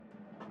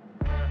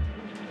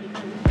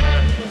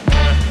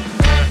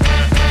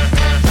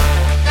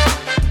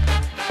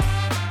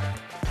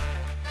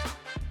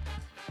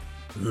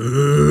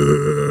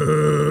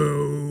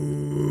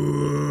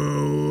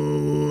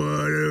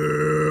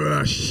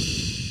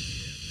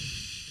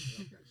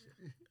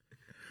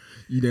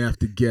You don't have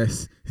to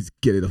guess. Just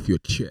get it off your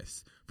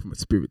chest. From my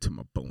spirit to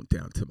my bone,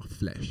 down to my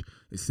flesh.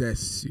 It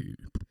says,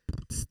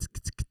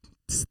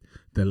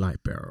 the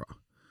light bearer.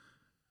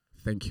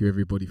 Thank you,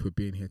 everybody, for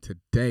being here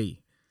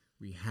today.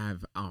 We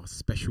have our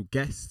special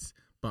guests,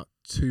 but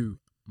to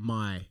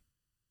my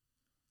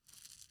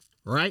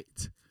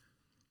right,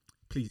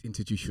 please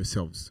introduce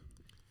yourselves.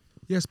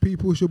 Yes,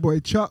 people, it's your boy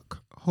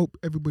Chuck. Hope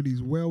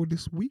everybody's well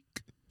this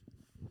week.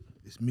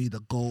 It's me, the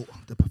GOAT,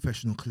 the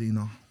professional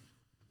cleaner.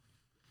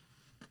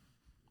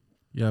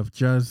 You have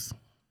Jazz.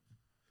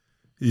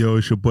 Yo,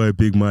 it's your boy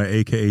Big Mike,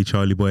 a.k.a.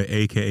 Charlie Boy,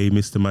 a.k.a.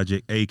 Mr.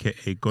 Magic,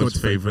 a.k.a.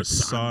 God's favourite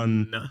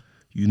son.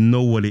 You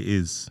know what it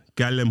is.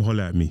 Gallem,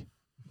 holla at me.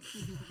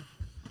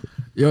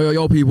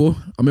 Yo, people.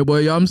 I'm your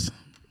boy Yums.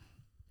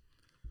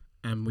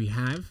 And we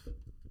have...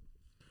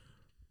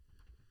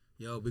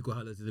 Yo, big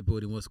holla to the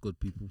building. What's good,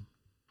 people?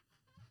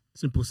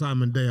 Simple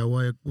Simon Day.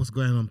 What's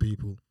going on,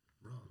 people?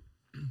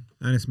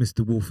 And it's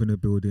Mr. Wolf in the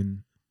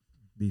building.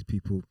 These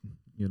people,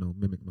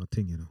 mimic my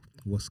thing,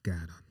 What's going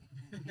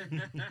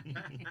on?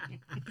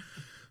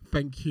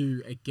 Thank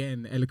you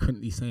again,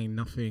 eloquently saying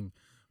nothing,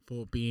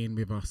 for being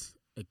with us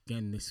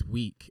again this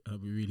week.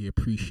 We really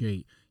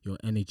appreciate your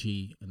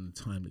energy and the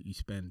time that you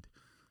spend.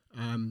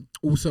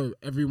 Also,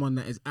 everyone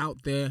that is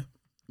out there,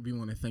 we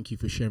want to thank you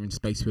for sharing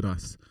space with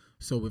us.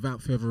 So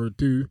without further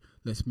ado,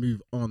 let's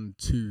move on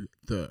to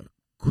the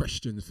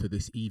questions for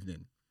this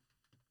evening.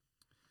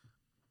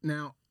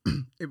 Now,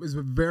 it was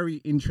a very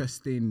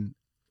interesting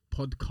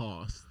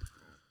podcast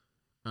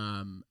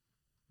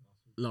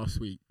last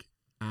week,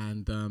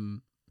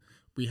 and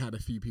we had a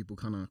few people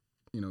kind of,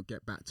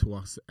 get back to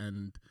us,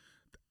 and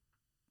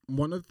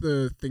one of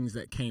the things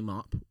that came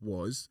up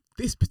was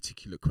this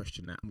particular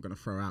question that I'm going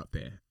to throw out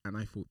there, and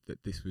I thought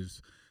that this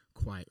was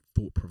quite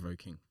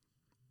thought-provoking.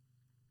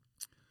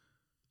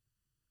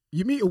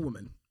 You meet a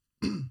woman,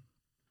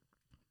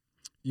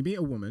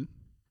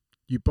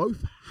 you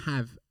both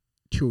have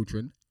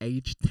children,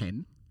 age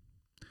 10.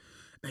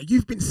 Now,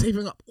 you've been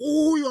saving up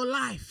all your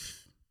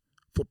life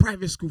for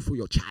private school for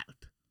your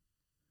child,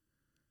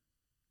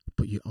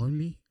 but you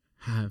only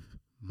have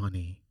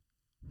money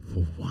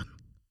for one.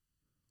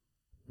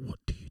 What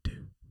do you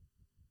do?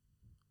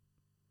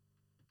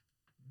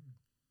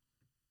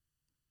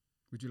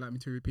 Would you like me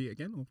to repeat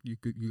again, or you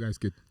guys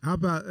good? How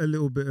about a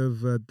little bit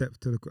of depth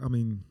to the...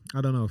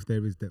 I don't know if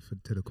there is depth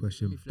to the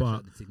question,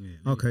 but...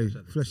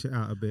 flesh it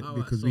out a bit,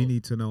 because we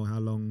need to know how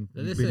long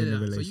you've been in the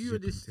relationship. So you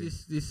and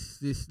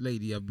this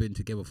lady have been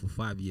together for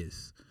 5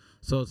 years.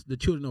 So the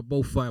children are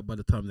both 5 by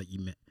the time that you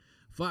met.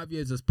 5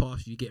 years has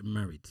passed, you get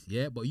married,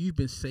 yeah? But you've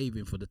been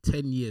saving for the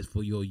 10 years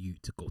for your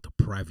youth to go to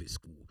private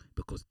school,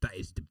 because that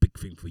is the big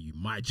thing for you.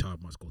 My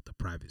child must go to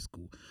private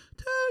school.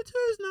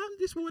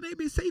 This woman ain't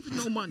been saving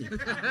no money.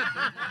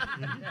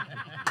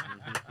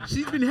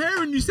 She's been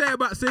hearing you say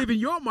about saving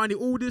your money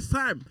all this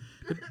time,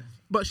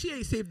 but she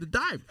ain't saved a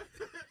dime,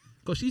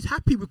 because she's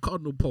happy with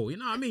Cardinal Pole, you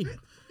know what I mean?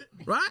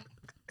 Right?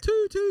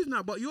 Twos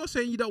now, but you're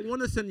saying you don't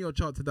want to send your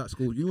child to that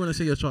school. You want to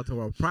send your child to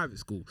a private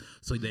school.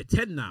 So they're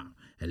 10 now.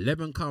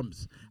 11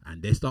 comes,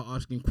 and they start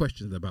asking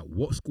questions about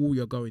what school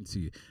you're going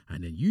to.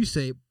 And then you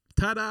say,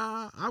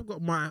 ta-da, I've got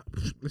my,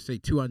 let's say,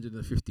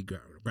 250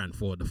 grand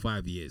for the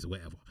 5 years or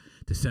whatever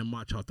to send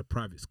my child to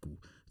private school.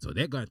 So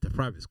they're going to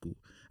private school.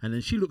 And then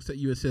she looks at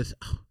you and says,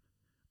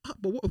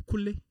 but what of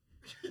Kule?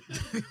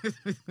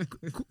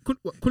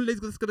 Kule's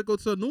going to go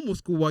to a normal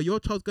school while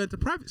your child's going to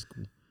private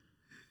school.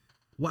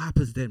 What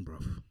happens then,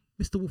 bruv?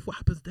 Mr. Wolf, what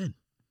happens then?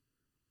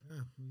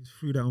 Yeah, you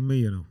threw that on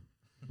me,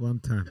 one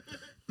time.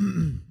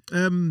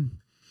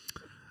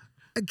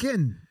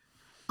 Again,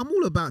 I'm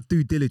all about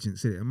due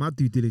diligence, innit? And my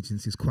due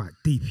diligence is quite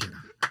deep,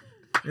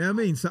 You know what I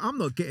mean? So I'm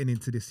not getting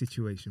into this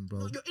situation,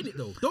 bro. You're in it,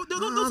 though. Don't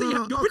say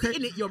you're really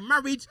in it. You're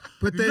married.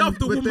 But you love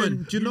the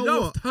woman. Do you know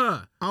loved what?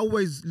 her. I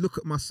always look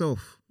at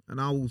myself,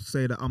 and I will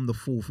say that I'm the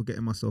fool for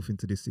getting myself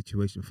into this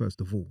situation, first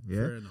of all. Yeah.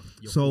 Fair enough.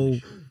 You're so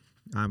foolish.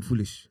 I'm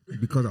foolish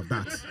because of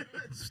that.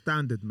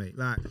 Standard, mate.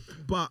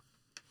 But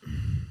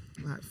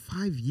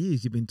 5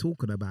 years you've been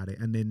talking about it,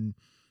 and then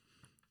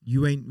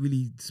you ain't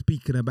really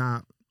speaking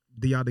about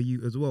the other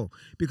you as well.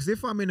 Because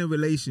if I'm in a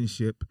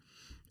relationship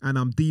and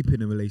I'm deep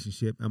in a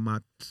relationship, and my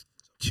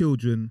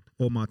children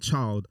or my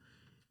child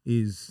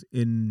is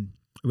in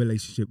a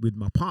relationship with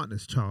my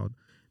partner's child,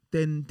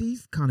 then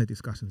these kind of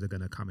discussions are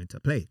going to come into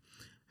play.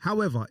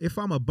 However, if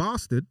I'm a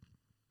bastard,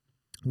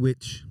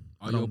 which...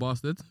 Are you a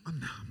bastard? I'm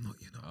not,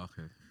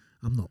 Okay.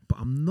 I'm not. But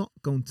I'm not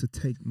going to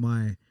take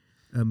my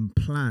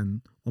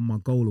plan or my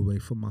goal away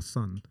from my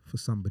son for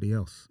somebody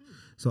else.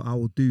 So I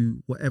will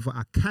do whatever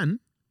I can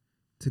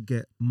to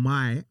get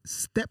my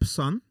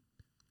stepson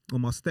or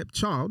my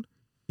stepchild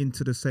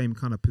into the same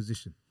kind of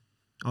position.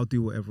 I'll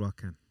do whatever I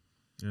can.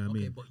 You know what I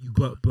mean? But you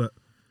can't. But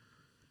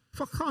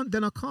if I can't,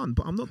 then I can't.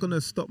 But I'm not going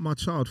to stop my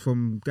child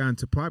from going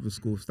to private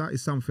school. If that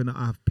is something that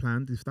I've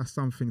planned, if that's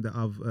something that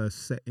I've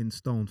set in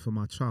stone for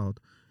my child,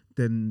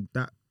 then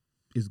that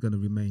is going to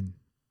remain.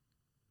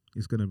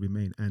 It's going to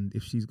remain. And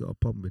if she's got a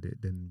problem with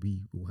it, then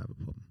we will have a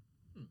problem.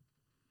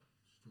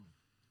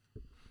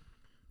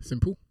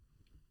 Simple.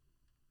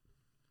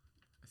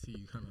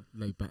 see you kind of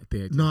laid back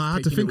there. No, I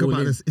had to think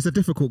about this. It's a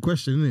difficult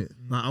question, isn't it?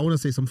 Like, I want to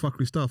say some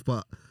fuckery stuff,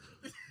 but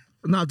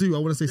no, I do. I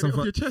want to say Get some it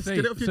off your chest. Get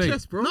it off your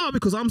chest, bro. No,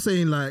 because I'm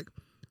saying like,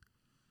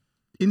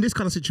 in this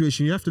kind of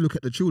situation, you have to look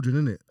at the children,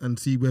 innit, and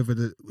see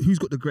whether who's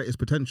got the greatest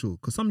potential.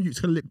 Because some youths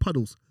can lick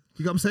puddles.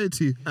 You know what I'm saying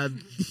to you?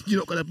 And you're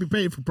not gonna be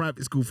paying for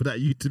private school for that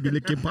youth to be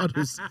licking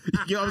puddles.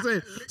 You know what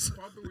I'm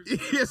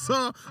saying?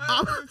 So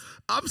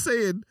I'm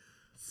saying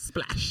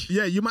Splash.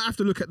 yeah, you might have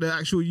to look at the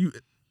actual youth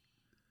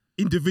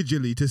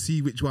individually to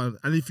see which one.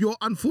 And if you're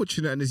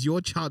unfortunate and it's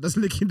your child that's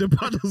licking the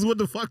puddles, what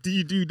the fuck do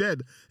you do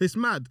then? It's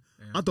mad.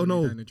 Yeah, I don't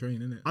know. Down the drain,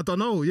 innit? I don't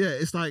know. Yeah,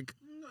 it's like,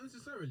 Not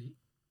necessarily,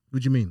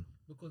 what do you mean?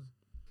 because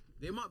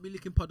they might be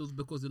licking puddles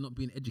because they're not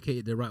being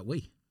educated the right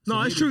way. No,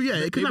 it's true, yeah,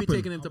 it could maybe happen.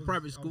 taking them to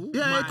private school.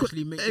 Yeah, might it could-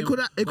 actually make it them could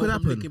go from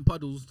happen. licking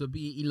puddles to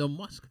be Elon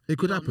Musk. It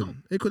could You don't happen.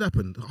 know. It could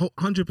happen.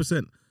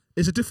 100%.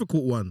 It's a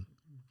difficult one.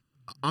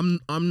 I'm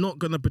not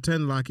gonna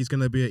pretend like it's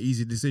gonna be an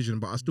easy decision,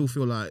 but I still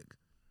feel like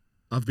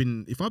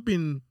if I've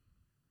been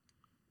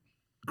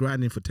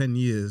grinding for 10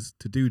 years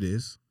to do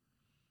this,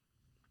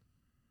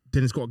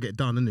 then it's got to get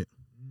done,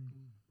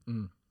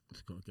 innit?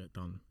 It's got to get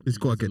done. It's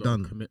got to There's get a lot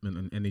of done. commitment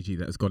and energy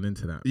that has gone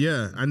into that.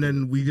 Yeah, and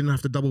then we didn't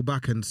have to double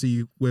back and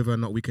see whether or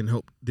not we can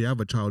help the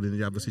other child in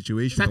the other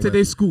situation. or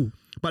Saturday school. whatever.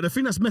 But the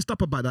thing that's messed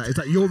up about that is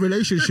that your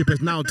relationship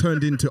has now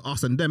turned into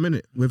us and them,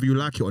 innit? Whether you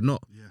like it or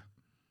not. Yeah.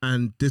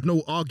 And there's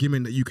no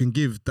argument that you can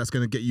give that's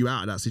going to get you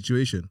out of that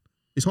situation.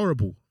 It's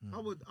horrible. I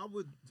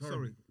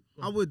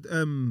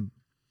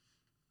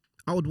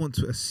would want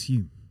to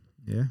assume,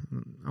 yeah,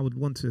 I would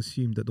want to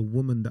assume that the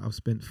woman that I've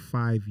spent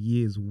 5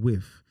 years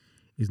with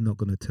is not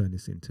going to turn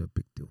this into a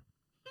big deal.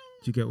 Do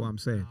you get what I'm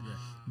saying?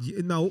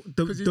 No,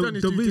 'Cause he's done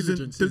his due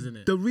diligence, isn't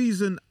it? the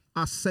reason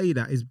I say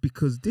that is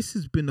because this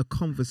has been a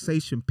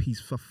conversation piece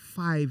for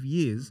 5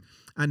 years,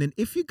 and then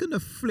if you're going to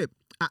flip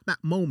at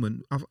that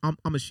moment,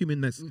 I'm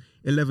assuming that's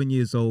 11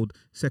 years old,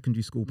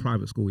 secondary school,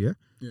 private school, yeah?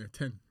 Yeah,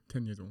 10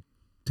 years old.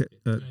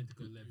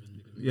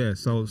 Yeah,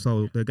 so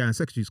they're going to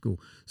secondary school.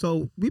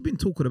 So we've been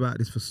talking about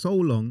this for so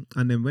long,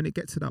 and then when it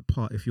gets to that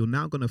part, if you're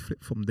now going to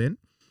flip from then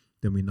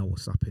we know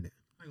what's up in it.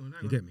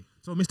 You get me?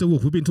 So, Mr.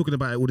 Wolf, we've been talking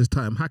about it all this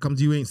time. How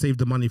comes you ain't saved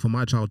the money for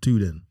my child too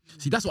then?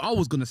 See, that's what I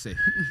was gonna say.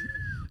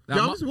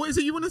 Like, What is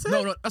it you want to say?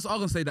 no, that's what I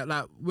was gonna say. That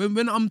like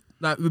when I'm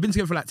like we've been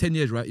together for like 10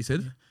 years, right? You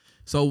said.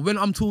 So when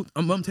I'm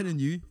telling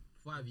you,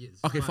 5 years.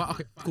 okay,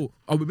 cool.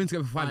 Oh, we've been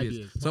together for 5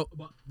 years. So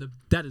but the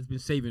dad has been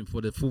saving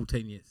for the full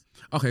 10 years.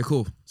 okay,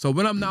 cool. So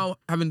when I'm now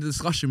having the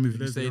discussion with you,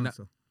 There's the saying that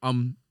answer.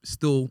 I'm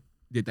still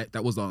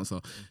that was the answer.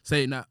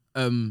 Saying that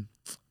I'm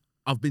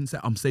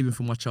saving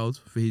for my child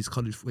for his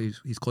college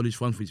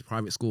fund, for his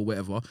private school,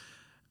 whatever.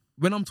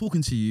 When I'm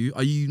talking to you,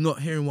 are you not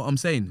hearing what I'm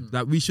saying?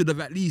 Like we should have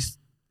at least,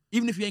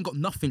 even if you ain't got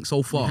nothing so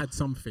You far. had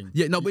something.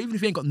 Yeah, no, but even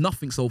if you ain't got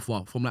nothing so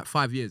far from like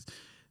 5 years,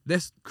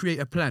 let's create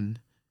a plan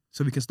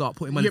so we can start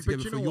putting money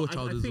together for your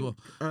child as well.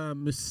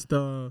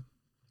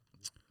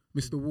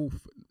 Mr.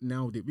 Wolf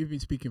nailed it. We've been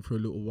speaking for a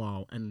little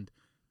while, and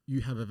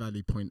you have a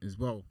valid point as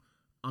well.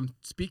 I'm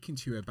speaking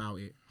to you about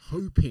it,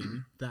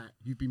 hoping that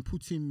you've been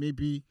putting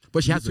maybe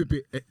But she a little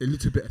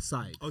hasn't. bit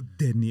aside. Oh,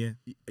 then, yeah.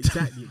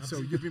 Exactly.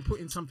 So you've been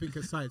putting something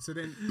aside. So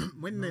then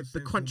when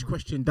the crunch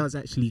question does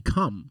actually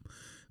come,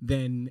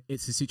 then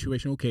it's a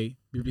situation, okay,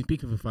 we've been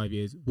speaking for 5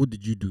 years. What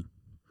did you do?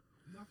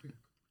 Nothing.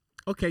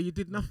 Okay, you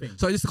did nothing.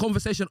 So it's a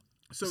conversation.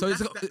 So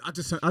it's I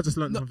just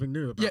learned something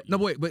new about yeah, no,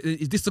 wait, but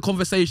is this the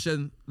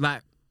conversation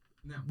like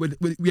when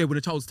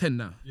the child's 10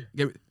 now?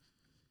 Yeah.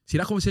 See,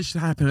 that conversation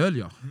happened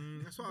earlier.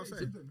 That's what I'm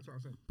saying.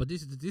 But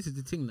this is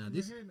the thing now.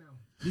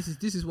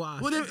 This is why.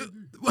 Well,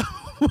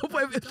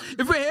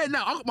 if we're here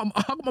now, I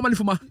got my money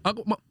for my.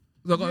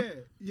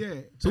 Yeah.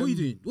 So what are you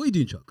doing? What are you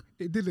doing, Chuck?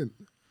 It didn't.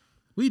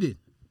 What are you doing?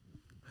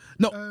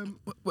 No, No,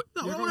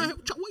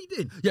 Chuck, what are you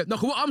doing? yeah, no.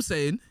 'Cause what I'm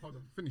saying, Hold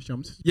on, finish,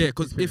 Jumps. yeah,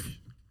 because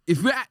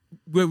if we're at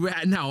where we're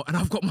at now, and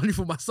I've got money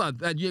for my son,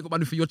 and you ain't got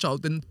money for your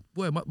child, then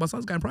boy, my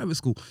son's going private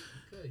school.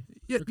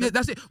 Yeah,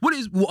 that's it. What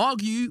is? We'll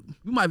argue.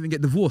 We might even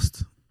get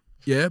divorced.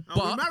 Yeah, but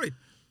Are we married?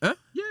 Yeah,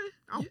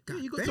 Oh, yeah,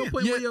 you got God to a damn.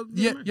 point yeah, where you're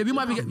yeah, we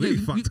might even get really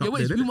yeah, fucked up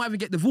wait, there, we innit? might even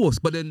get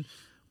divorced. But then,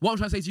 what I'm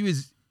trying to say to you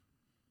is,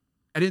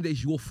 at the end of the day,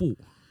 it's your fault.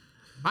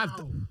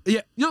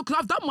 Yeah, you know, because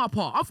I've done my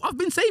part. I've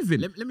been saving.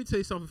 Let me tell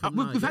you something. From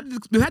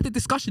We've had the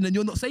discussion, and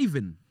you're not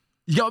saving.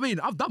 You get what I mean?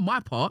 I've done my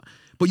part,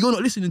 but you're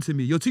not listening to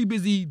me. You're too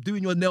busy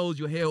doing your nails,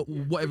 your hair,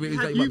 whatever it is.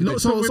 That you You've might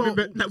be got doing. some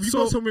women you've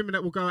got some women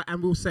that will go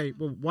and will say,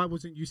 well, why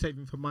wasn't you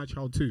saving for my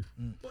child too?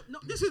 No,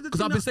 this is the Because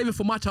thing I've been that- saving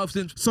for my child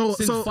since So-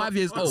 5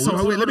 years old.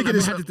 so wait, let me get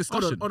this- We had the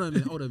discussion. Hold on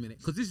a minute.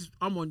 Because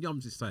I'm on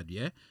Yums' side,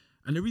 yeah?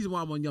 And the reason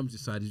why I'm on Yums'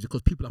 side is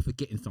because people are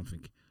forgetting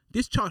something.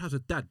 This child has a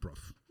dad, bruv.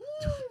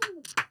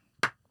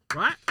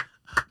 Right?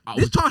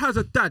 This child has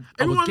a dad.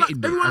 I was Everyone like,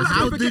 getting there. everyone I was likes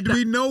to How forget did that.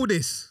 we know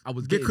this? I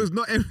was getting Because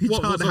not every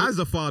What, child so- has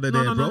a father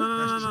No, there, no, bro.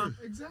 no.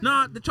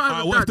 Nah, the child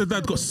has What a if the dad.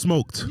 dad got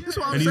smoked That's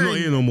what I'm and he's saying. not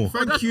here no more?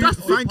 Thank you, that's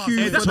thank you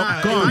Heads for up,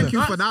 that. gone. Thank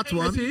you for that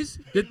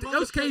one.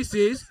 Those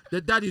cases,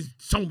 the dad is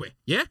somewhere,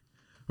 yeah?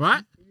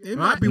 Right? It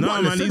might be No,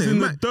 worthless, man, he's innit? in It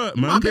the might- dirt,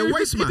 might man. be a If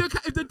waste man.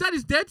 if the dad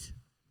is dead,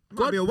 Might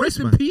God be a rest waste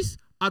in man. peace.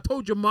 I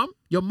told your mum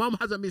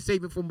hasn't been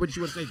saving from when she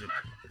was saving.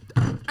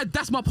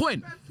 That's my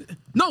point.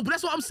 No, but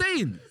that's what I'm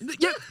saying.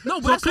 Yeah,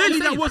 no, but So that's clearly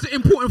what I'm that wasn't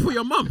important for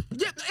your mum.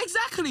 Yeah,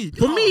 exactly.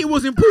 For me, it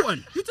was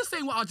important. You're just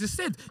saying what I just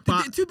said.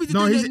 But They're too busy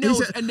no, doing he their nails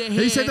said, and their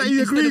hair. he said that he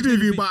instead agreed of with doing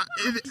you, the- but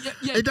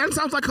Yeah. it then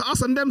sounds like an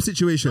us and them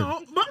situation.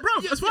 No, but bro,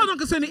 as far as I'm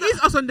concerned, it is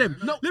us and them.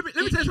 No, let me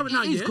tell you something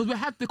now, yeah? because we've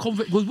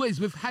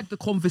had the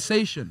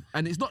conversation,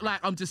 and it's not like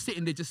I'm just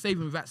sitting there just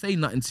saving without saying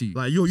nothing to you.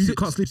 Like you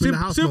can't sleep in the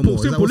house simple, no more.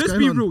 Is that simple. what's Let's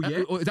going be on? real,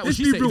 yeah. Or is that Let's what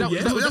she be said? real,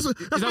 yeah. That's Is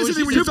that what basically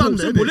she what said? you've done,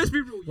 Simple. innit? Let's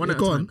be real. One at a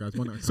Go time, on. guys.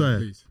 One at a time, Sorry.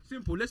 please.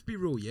 Simple. Let's be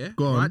real, yeah.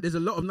 Go on. Right? There's a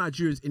lot of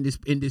Nigerians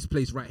in this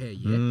place right here,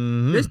 yeah.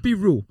 Mhm. Let's be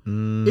real.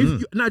 Mhm.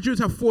 If Nigerians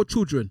have 4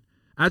 children,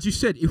 as you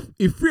said,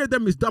 if 3 of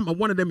them is dumb and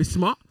 1 of them is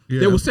smart,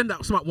 Yeah. they will send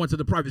that smart one to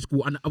the private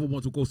school and the other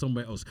ones will go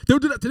somewhere else. They'll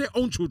do that to their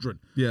own children.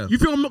 Yeah. You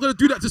think I'm not gonna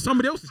do that to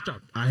somebody else's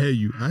child? I hear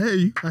you.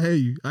 You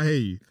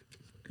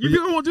think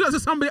I want to do that to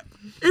somebody?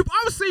 If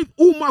I would save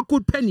all my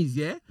good pennies,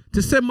 yeah,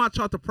 to send my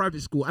child to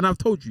private school, and I've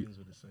told you,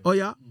 oh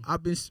yeah,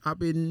 I've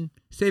been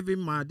saving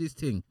my this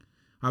thing.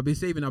 I've been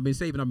saving.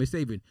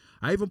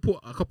 I even put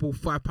a couple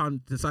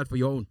 £5 aside for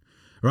your own,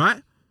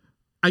 right?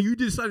 And you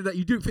decided that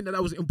you didn't think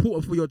that was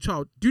important for your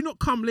child. Do not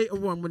come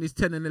later on when it's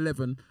 10 and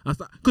 11 and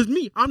start. Because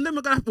me, I'm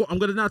never gonna. I'm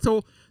gonna now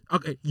tell.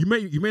 Okay, you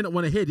may not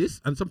want to hear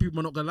this, and some people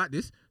are not gonna like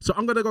this. So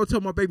I'm gonna go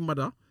tell my baby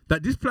mother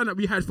that this plan that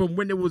we had from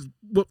when it was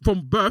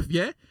from birth,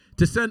 yeah,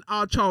 to send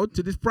our child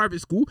to this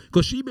private school,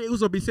 because she may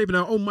also be saving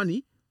her own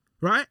money,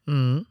 right?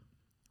 Mm-hmm.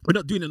 We're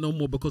not doing it no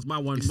more because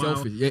my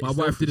selfish. Yeah, my it's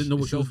wife selfish. didn't know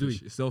what It's she was selfish.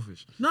 doing. It's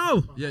selfish.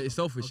 No. Yeah, it's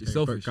selfish. It's Okay,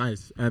 selfish. but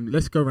guys,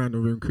 let's go around the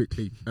room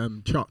quickly.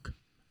 Chuck,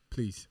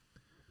 please.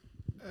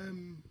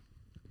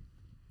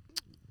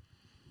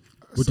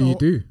 What do you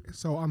do?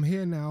 So I'm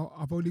here now.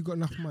 I've only got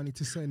enough money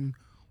to send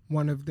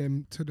one of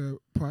them to the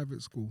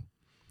private school.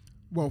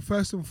 Well,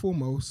 first and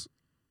foremost,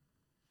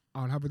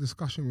 I'll have a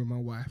discussion with my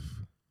wife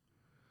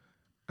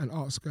and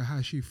ask her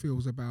how she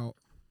feels about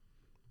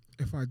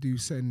if I do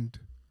send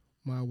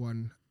my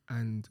one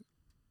and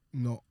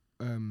not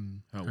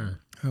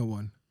her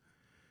one.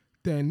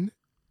 Then,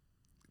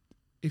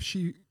 if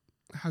she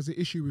has an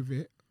issue with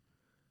it,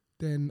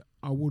 then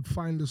I would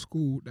find a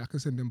school that I can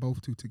send them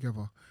both to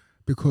together,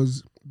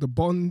 because the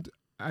bond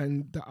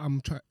and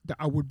that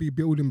I would be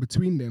building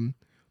between them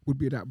would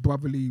be that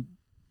brotherly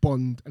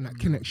bond and that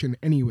connection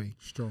anyway.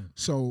 Strong.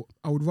 So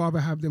I would rather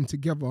have them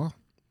together,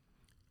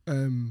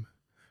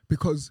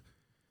 because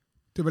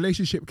the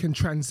relationship can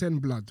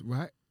transcend blood,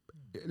 right?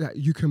 That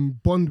you can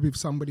bond with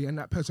somebody and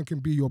that person can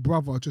be your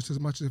brother just as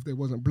much as if there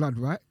wasn't blood,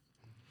 right?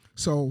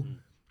 So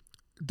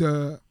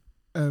the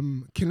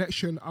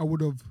connection I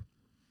would have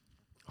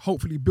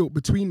hopefully built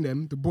between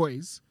them, the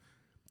boys,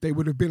 they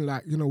would have been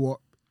like, you know what,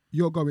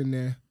 you're going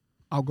there,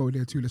 I'll go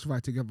there too, let's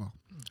ride together.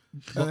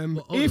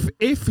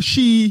 If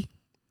she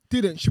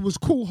didn't, she was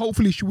cool,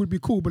 hopefully she would be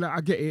cool, but like,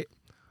 I get it,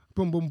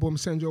 boom, boom, boom,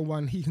 send your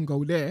one, he can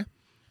go there,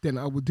 then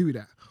I would do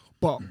that.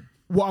 But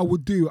what I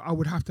would do, I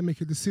would have to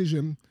make a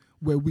decision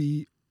where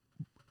we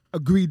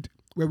agreed,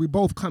 where we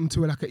both come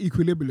to like an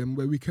equilibrium,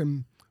 where we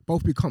can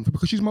both be comfortable,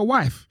 because she's my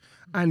wife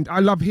and I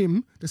love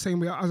him the same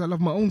way as I love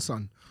my own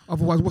son.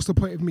 Otherwise, what's the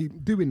point of me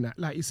doing that?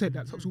 Like you said,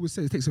 that's what we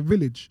said, it takes a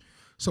village.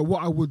 So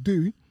what I would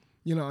do,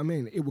 you know what I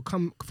mean, it would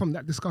come from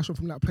that discussion,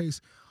 from that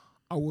place.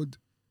 I would,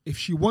 if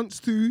she wants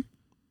to,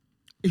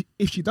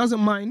 if she doesn't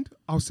mind,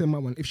 I'll send my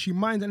one. If she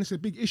minds and it's a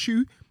big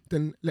issue,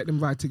 then let them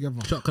ride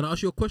together. Chuck, can I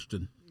ask you a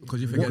question?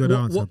 Because you What, forget. Good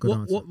answer, good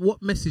answer.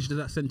 what message does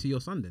that send to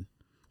your son then?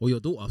 Or your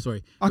daughter,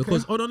 sorry. Okay.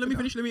 Because, hold on, let me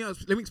finish. Let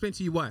me explain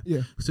to you why.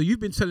 Yeah. So you've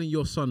been telling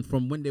your son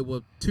from when they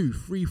were 2,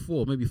 3,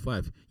 4, maybe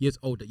 5 years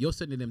old that you're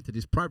sending them to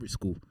this private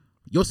school.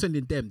 You're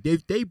sending them.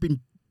 They've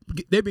been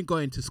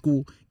going to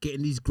school,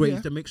 getting these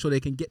grades to make sure they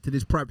can get to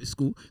this private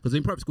school. Because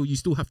in private school, you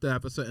still have to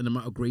have a certain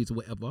amount of grades or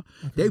whatever.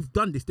 Okay. They've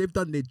done this. They've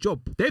done their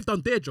job. They've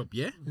done their job,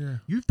 yeah? Yeah.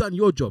 You've done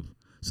your job.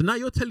 So now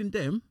you're telling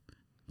them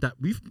that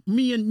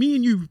me and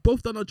you, we've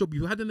both done our job.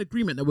 You had an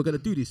agreement that we're going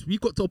to do this. We've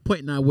got to a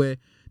point now where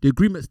the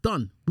agreement's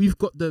done. We've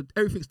got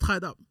everything's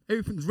tied up.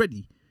 Everything's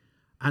ready.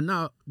 And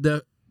now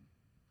the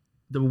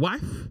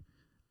wife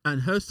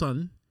and her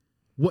son,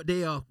 what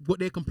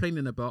they're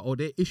complaining about or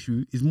their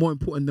issue is more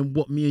important than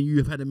what me and you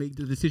have had to make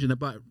the decision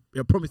about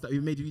a promise that we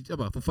made to each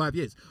other for 5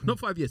 years. Not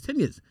 5 years, 10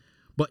 years.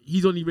 But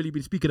he's only really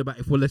been speaking about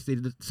it for, let's say,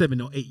 7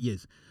 or 8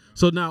 years.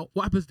 So now,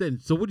 what happens then?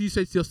 So what do you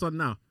say to your son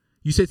now?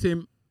 You say to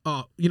him,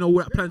 you know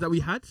what plans that we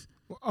had?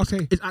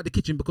 Okay. It's out the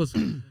kitchen because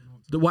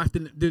the wife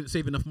didn't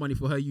save enough money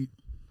for her.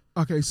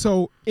 Okay,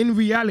 so in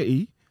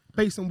reality,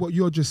 based on what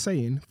you're just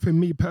saying, for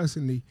me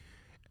personally,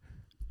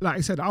 like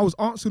I said, I was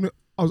answering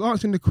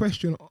the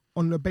question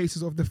on the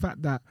basis of the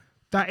fact that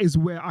is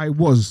where I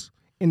was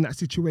in that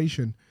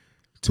situation.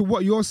 To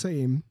what you're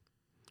saying,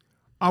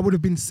 I would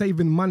have been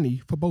saving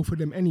money for both of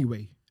them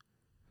anyway.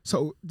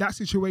 So that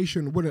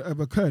situation wouldn't have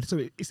occurred. So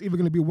it's either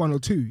going to be one or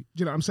two. Do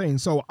you know what I'm saying?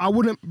 So I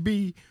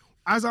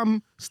as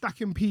I'm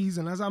stacking peas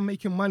and as I'm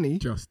making money,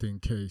 Just in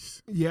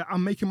case. yeah,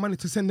 I'm making money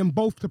to send them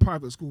both to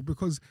private school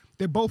because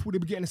they both would have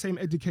been getting the same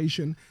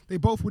education. They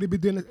both would have been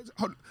doing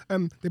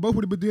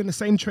the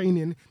same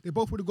training. They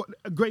both would have got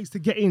grades to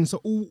get in. So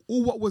all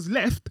what was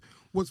left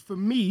was for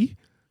me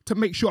to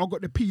make sure I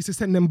got the peas to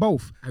send them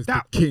both. As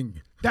the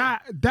king.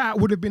 That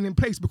would have been in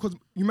place because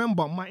you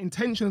remember my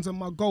intentions and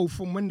my goal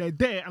from when they're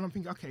there, and I'm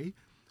thinking, okay,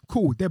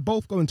 cool, they're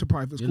both going to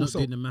private You're school. not So,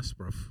 doing the maths,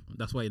 bruv.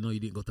 That's why you know you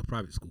didn't go to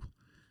private school.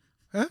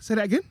 say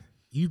that again.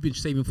 You've been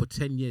saving for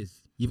 10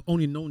 years. You've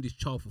only known this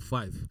child for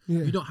 5.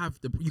 Yeah. You don't have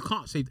the. You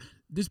can't save.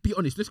 Just be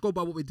honest. Let's go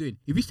by what we're doing.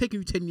 If it's taking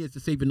you 10 years to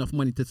save enough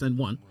money to send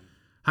 1,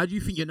 how do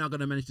you think you're now going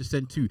to manage to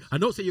send 2? I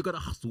don't say you're going to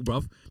hustle,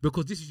 bruv,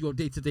 because this is your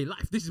day-to-day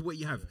life. This is what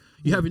you have.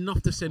 You have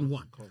enough to send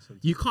 1.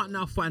 You can't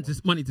now find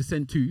this money to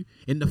send 2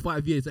 in the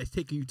 5 years that's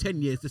taking you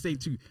 10 years to save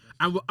 2.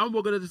 And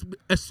we're going to just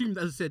assume,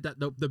 as I said, that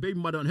the baby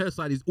mother on her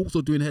side is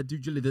also doing her due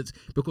diligence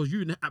because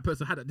you and that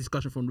person had that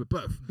discussion from the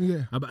birth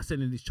about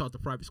sending this child to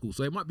private school.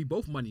 So it might be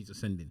both monies are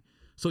sending.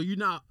 So you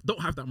now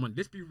don't have that money.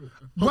 Let's be real.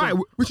 Right,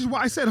 which is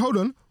what I said. Hold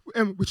on.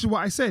 Which is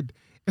what I said.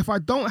 If I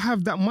don't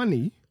have that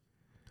money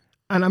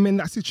and I'm in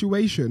that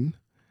situation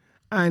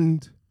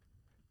and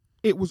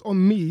it was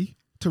on me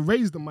to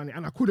raise the money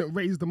and I couldn't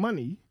raise the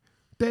money,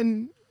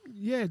 then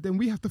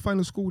we have to find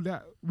a school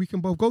that we can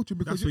both go to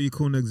because That's what you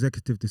call an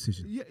executive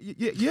decision.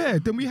 yeah.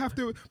 Then we have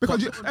to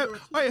because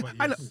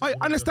I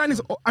understand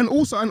this and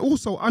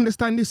also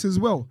understand this as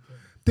well.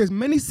 There's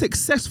many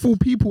successful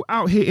people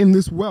out here in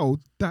this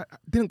world that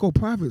didn't go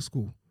private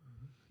school.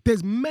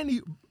 There's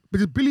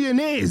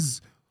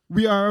billionaires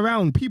we are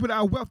around, people that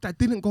are wealth that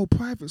didn't go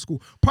private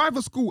school.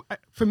 Private school,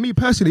 for me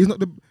personally, is not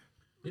the...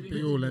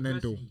 Be all and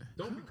end all.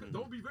 Don't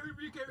be very,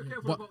 very careful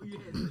about what you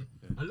hear.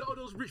 A lot of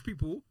those rich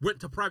people went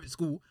to private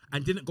school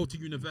and didn't go to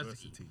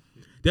university.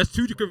 There's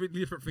 2 completely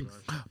different things.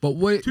 But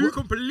wait, 2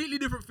 completely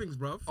different things,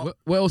 bro.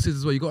 what else is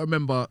as well? You got to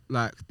remember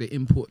like the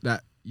input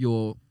that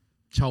your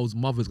child's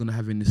mother's gonna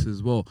have in this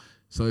as well.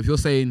 So if you're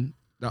saying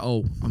that,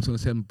 I'm just gonna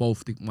send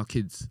both the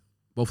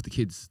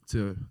kids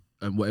to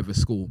whatever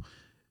school,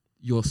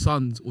 your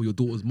son's or your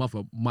daughter's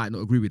mother might not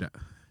agree with that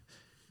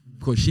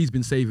because she's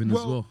been saving as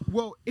well.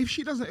 Well, if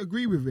she doesn't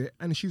agree with it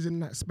and she's in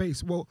that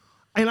space,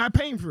 ain't I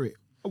paying for it?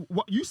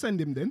 What you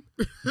send him then?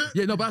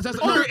 Yeah, no, but that's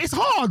it's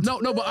hard. No,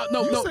 but I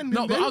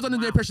was under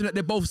the impression that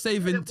they're both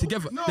saving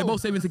together. No. They're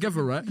both saving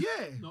together, right? Yeah.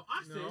 No,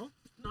 I said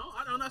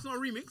no. That's not a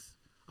remix.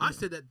 I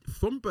said that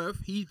from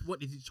birth, he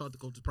wanted his child to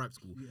go to private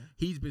school. Yeah.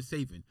 He's been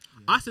saving.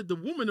 Yeah. I said the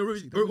woman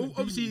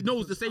obviously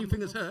knows the same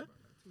thing as her.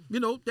 You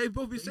know, they've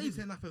both been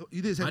saving.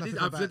 You didn't say nothing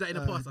I've said that in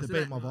the past. I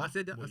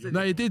said that.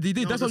 No, you did.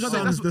 That's what I'm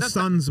saying. The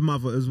son's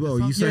mother as well.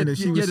 You saying that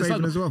she was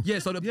saving as well? Yeah,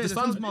 so the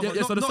son's mother.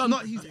 Yeah, so the son,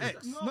 not his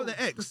ex, not the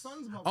ex. The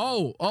son's mother.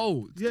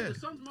 Oh. Yeah. The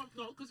son's mom,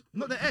 no, because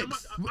Not the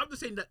ex. I'm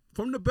just saying that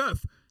from the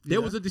birth, there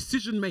was a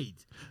decision made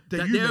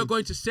that you they are made.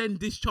 going to send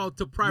this child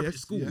to private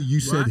Yes, school. yeah. You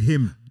said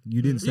him.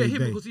 You didn't say him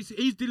they. because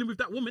he's dealing with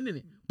that woman,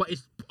 innit? But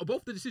it's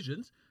both the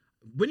decisions.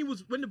 When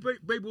the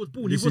baby was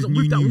born, This he is wasn't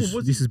new with that news. woman,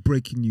 was This he? is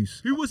breaking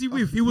news. Who was he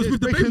with? He was with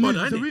the breaking baby news,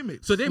 mother, it's a innit?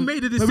 remix. So they made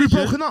a But decision. we've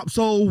broken up,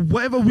 so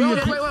whatever we Wait,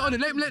 agree. hold on.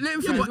 Let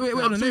him finish. Wait,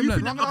 so name you that.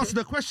 think I'm gonna answer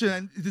the question,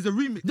 and there's a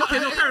remix. Okay,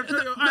 no, carry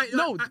on.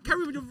 no.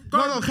 Carry with your.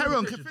 No, carry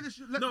on.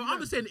 Finish. No, I'm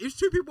just saying, if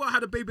 2 people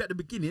had a baby at the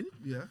beginning,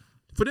 Yeah.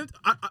 for them,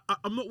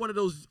 I'm not one of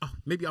those.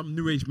 Maybe I'm a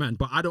new age man,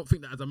 but I don't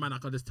think that as a man I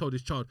can just tell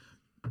this child,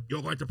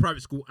 you're going to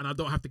private school, and I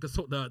don't have to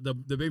consult the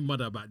baby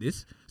mother about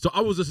this. So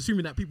I was just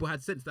assuming that people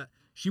had sense that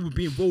she would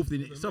be involved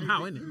in it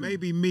somehow, innit?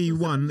 Maybe me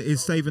one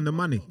is saving the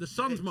money. The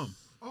son's mum.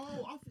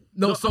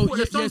 No, I thought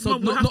the son's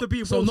mum would have to be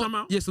involved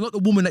somehow. Yeah, so not the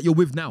woman that you're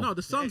with now. No,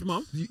 the son's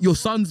mum. Your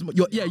son's,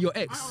 your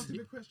ex.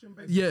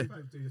 Yeah.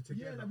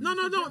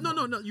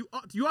 No.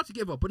 You are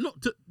together, but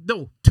not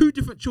 2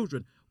 different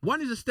children.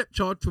 One is a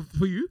stepchild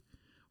for you.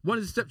 One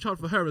is a stepchild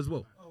for her as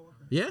well. Oh,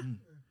 okay. Yeah.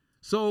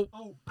 So.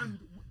 Oh,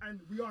 and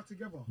we are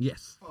together.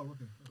 Yes. Oh,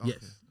 okay.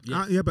 Yes.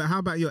 Yeah, but how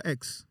about your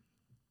ex?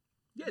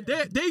 Yeah,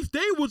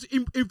 they was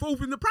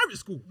involved in the private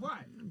school.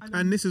 Right.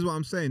 And this is what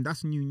I'm saying.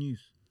 That's new news.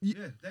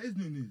 Yeah, that is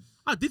new news.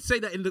 I did say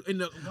that in the.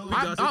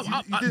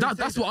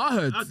 That's what I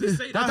heard. I did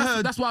say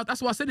that. That's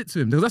why I said it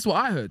to him because that's what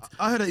I heard.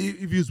 I heard that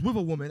if you was with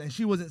a woman and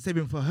she wasn't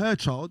saving for her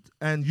child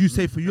and you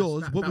save for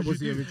yours, what would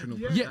you do? original.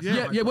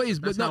 Yeah. What is?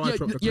 But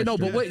no,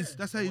 but what is?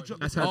 That's how you drop.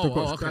 That's how I dropped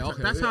the question.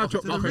 okay. That's how I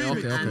dropped the The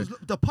question. remix,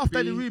 And the Puff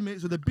Daddy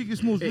remix or the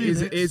Biggest Smalls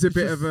remix. it is a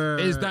bit of a.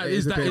 Is that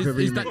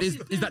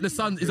the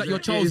son? Is that your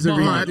child's is a mom?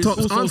 remix. Right,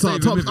 Tops answer.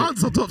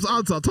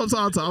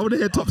 I want to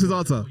hear Tops'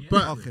 answer.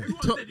 But Okay.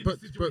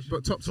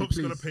 but Tops, Top's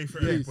please. gonna pay for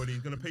everybody.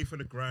 He's gonna pay for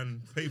the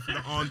grand, pay for the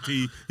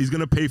auntie. He's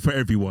gonna pay for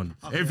everyone.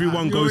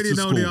 Everyone You goes already to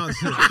know school. the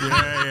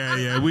answer.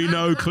 Yeah. We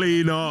know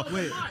cleaner,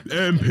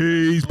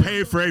 MPs,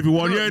 pay for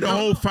everyone. The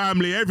whole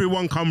family.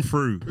 Everyone come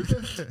through.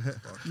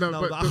 No,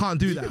 but I can't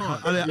do that.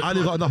 I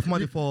only got enough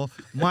money for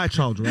my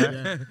child,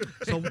 right?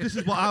 So this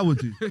is what I would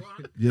do.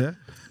 Yeah.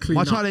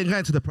 My child ain't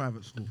going to the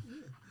private school.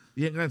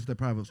 he ain't going to the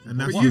private school. And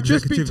that's But the you've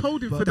just been executive-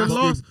 told him but for the that's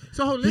last.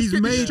 So let's He's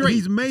get this made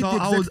straight. the So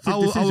I executive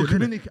will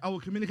decision.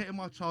 innit? communicate with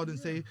my child and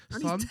say,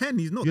 And son, he's 10.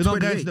 He's not you're not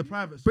going 28. to the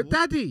private school.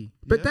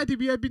 But daddy,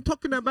 we have been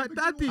talking about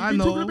daddy. I We've been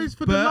know, talking about this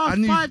for the but I last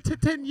need- 5 to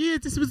 10 years.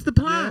 This was the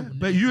yeah, plan.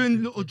 but you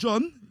and little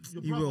John,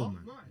 your He brother, will,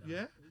 man.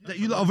 yeah, that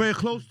you lot are very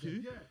close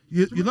to,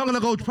 you're not going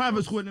to go to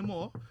private school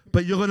anymore,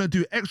 but you're going to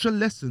do extra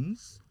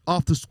lessons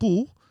after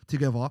school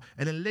together,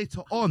 and then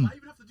later on,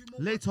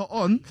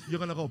 you're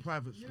going to go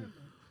private school.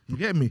 You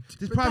get me?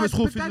 This private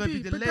school thing's going to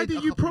be But delayed. daddy,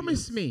 a you couple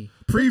promised years. me.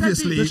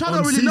 Previously, The child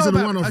on don't really know season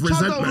about 1 of a child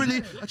don't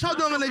Resentment. really, a child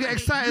don't really get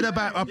excited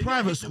about a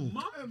private school.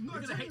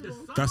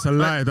 That's a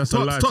lie. That's a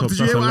lie. Stop, did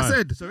you hear what I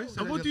said? Sorry,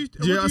 And what do you,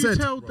 Do you know what what do I you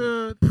said? tell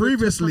the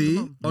Previously,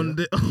 the on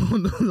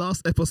the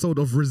last episode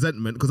of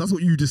Resentment, because that's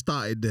what you just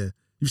started there.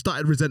 You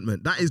started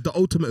Resentment. That is the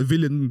ultimate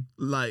villain,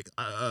 like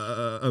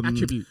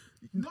attribute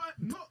Not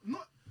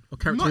or if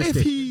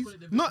characteristic? he's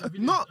not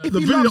if The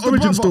he villain loves the origin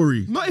brother,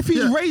 story. Not if he's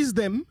Yeah. raised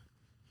them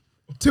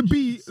to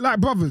be like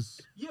brothers.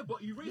 Yeah,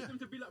 but you raised them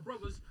to be like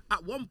brothers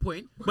at one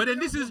point. But then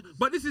this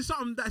is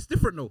something that's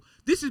different though.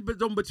 This is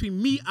done between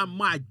me and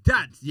my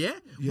dad. Yeah?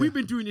 We've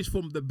been doing this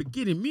from the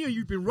beginning. Me and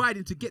you've been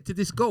riding to get to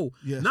this goal.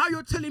 Yes. Now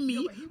you're telling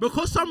me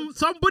because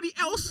somebody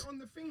else. On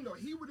the thing though,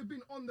 he would have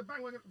been on the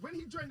bandwagon when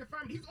he joined the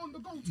family. He's on the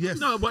goal. Yes.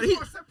 No, but It's he-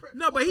 not a separate-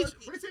 no, but he's-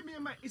 When they say me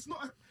and Mike, it's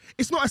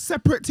not a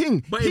separate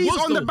thing. But it he's was,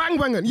 on the though.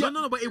 bandwagon. No,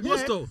 no, but it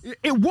was, though.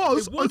 It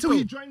was It was, until he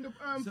though. joined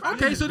the.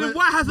 Okay, so then But-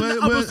 why hasn't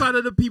the but- other side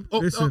of the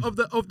people Listen. of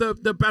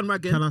the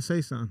bandwagon Can I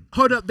say something?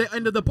 hold up their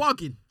end of the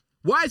bargain?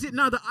 Why is it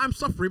now that I'm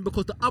suffering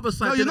because the other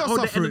side No, you're didn't not hold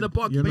the end suffering. of the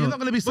bargain? You're But you're not. not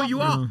going to be But suffering.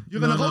 you are. You're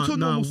going to No, go to a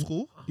no, normal no.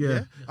 school. Yeah.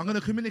 Yeah. I'm going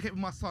to communicate with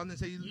my son and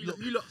say, You look,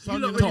 lot son,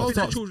 really you're think going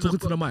that to- children Talking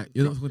have to the got- mic.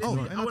 You're not talking to Oh,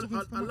 the mic. am I talking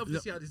to I love to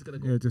see how this is gonna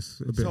go. Yeah, just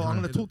a bit. So I'm high.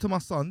 going to talk to my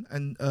son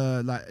and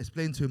like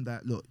explain to him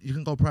that look, you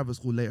can go private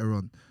school later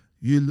on.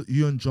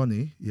 You and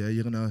Johnny, yeah,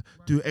 you're gonna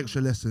do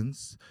extra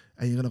lessons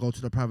and you're gonna go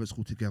to the private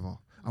school together.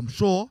 I'm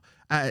sure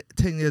at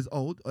 10 years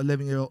old,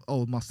 11 years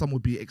old, my son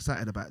would be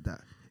excited about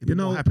that. He'd be You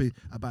know- more happy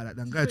about that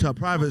than going to a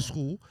private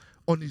school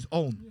on his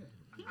own.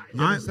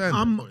 You understand?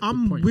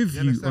 I'm point. with You you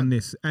understand? on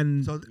this,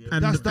 and So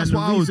and that's and what the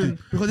I would do. reason-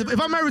 Because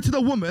if I'm married to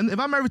the woman, if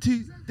I'm married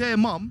to their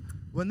mum,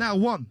 we're now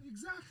one.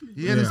 Exactly.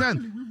 You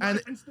understand? And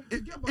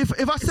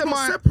if I set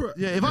my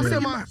if I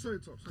set my Sorry,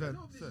 Tom. Go ahead,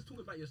 No, this sorry. is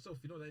talking about yourself,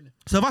 you know that, innit?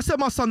 So if I send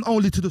my son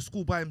only to the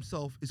school by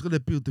himself, it's gonna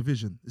build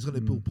division. It's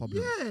gonna build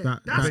problems.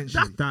 That-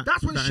 Eventually.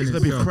 That's when that shit's in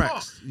gonna be itself.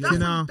 cracks. That's, You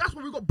know- when, that's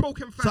when we got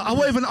broken So families. I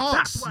won't even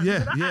That's ask. why, Yeah,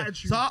 the yeah.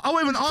 attitude. So I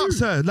won't even ask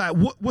her like,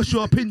 what's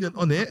your opinion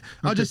on it?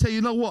 I'll just say,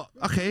 you know what?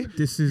 Okay,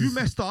 This is- you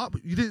messed up.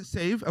 You didn't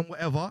save and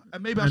whatever.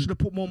 And maybe I And- should have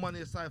put more money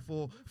aside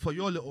for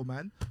your little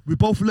man. We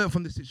both learned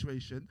from this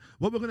situation.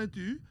 What we're gonna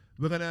do?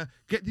 We're gonna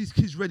get these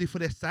kids ready for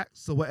their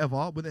SATs or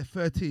whatever when they're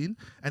 13,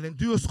 and then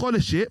do a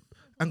scholarship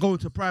and go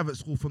into private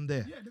school from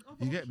there.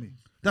 You get me?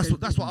 That's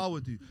what I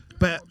would do.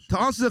 But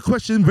to answer the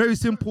question, very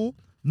simple: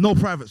 no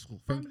private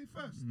school. Family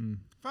first.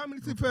 Family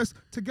first.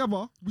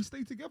 Together, we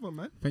stay together,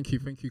 man. Thank you,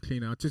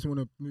 Cleaner. I just want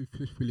to move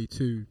swiftly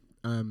to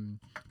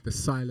the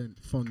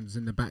silent Fonz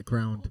in the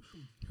background.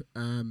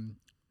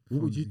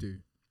 What would you do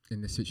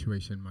in this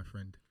situation, my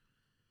friend?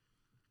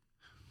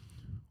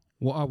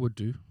 What I would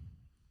do,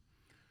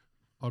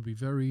 I'd be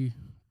very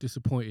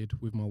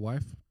disappointed with my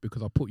wife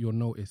because I put your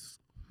notice.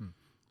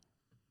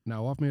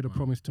 Now, I've made a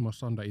promise to my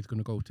son that he's going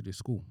to go to this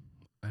school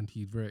and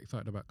he's very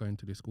excited about going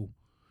to this school.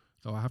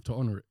 So I have to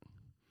honour it.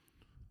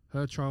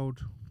 Her child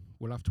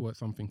will have to work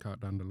something out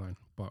down the line,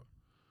 but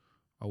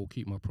I will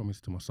keep my promise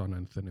to my son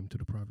and send him to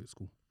the private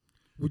school.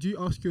 Would you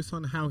ask your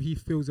son how he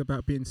feels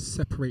about being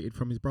separated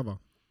from his brother?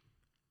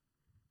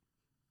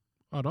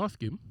 I'd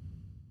ask him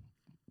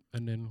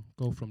and then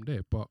go from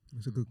there, but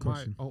It's a good my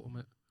question.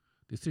 ultimate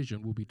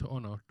decision will be to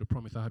honour the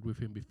promise I had with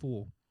him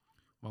before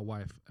my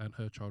wife and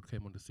her child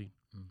came on the scene.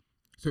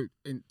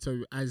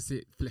 So as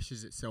it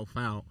fleshes itself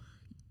out,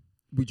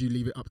 would you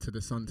leave it up to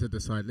the son to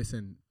decide?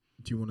 Listen,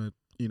 do you want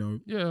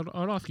to, Yeah,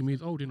 I'd ask him.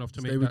 He's old enough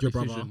to stay make with that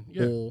your decision. brother,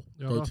 Yeah, or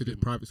Yeah, go I'll to ask this him.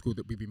 private school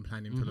that we've been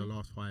planning for the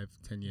last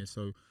 5-10 years?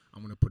 So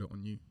I'm gonna put it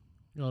on you.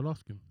 yeah, I'll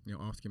ask him.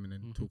 Ask him and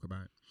then talk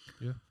about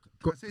it.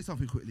 Can I say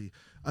something quickly?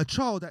 A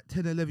child at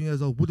 10, 11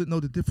 years old wouldn't know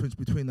the difference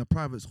between a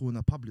private school and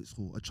a public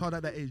school. A child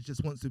at that age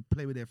just wants to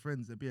play with their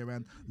friends and be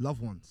around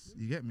loved ones.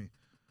 You get me?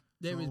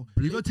 There is So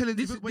if you're telling,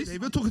 this- if this-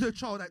 you're talking to a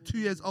child at 2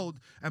 years old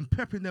and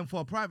prepping them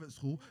for a private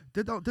school,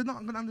 they're not going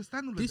to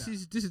understand all of This that.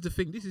 is the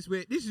thing. This is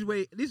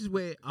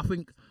where I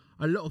think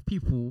a lot of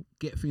people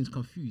get things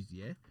confused.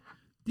 Yeah,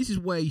 this is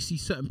where you see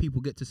certain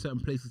people get to certain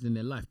places in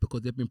their life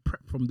because they've been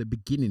prepped from the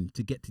beginning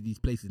to get to these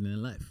places in their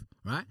life.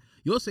 Right?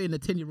 You're saying the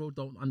 10-year-old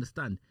don't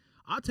understand.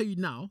 I'll tell you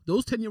now,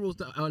 those 10-year-olds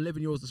that are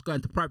 11-year-olds that's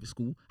going to private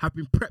school have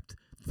been prepped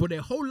for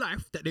their whole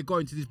life that they're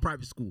going to this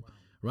private school.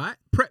 Right?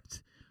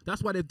 Prepped.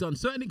 That's why they've done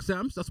certain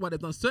exams. That's why they've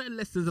done certain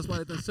lessons. That's why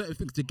they've done certain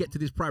things to get to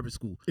this private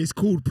school. It's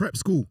called prep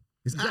school.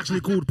 It's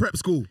actually called prep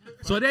school.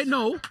 So they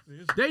know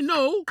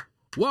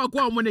what go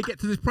on when they get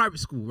to this private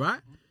school,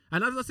 right?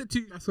 And as I said to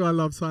you, That's why I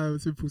love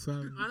silence, simple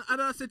silence. and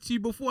as I said to you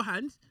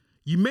beforehand,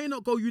 you may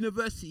not go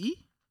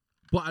university,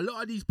 But a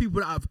lot of these people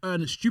that have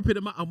earned a stupid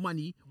amount of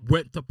money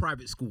went to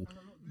private school.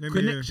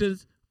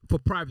 Connections for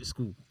private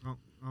school.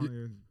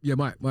 Yeah,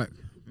 Mike.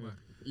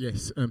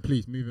 Yes,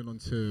 please, moving on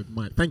to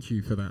Mike. Thank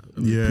you for that.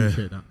 Yeah.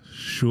 Appreciate that.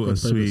 Short and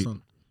God's favourite sweet.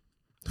 son.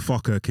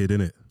 Fuck her kid,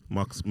 innit?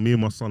 Me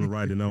and my son are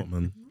riding out,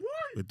 man.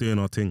 We're doing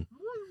our thing.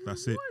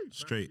 That's it.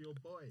 Straight.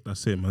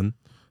 That's it, man.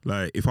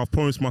 Like, if I've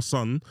promised my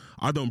son,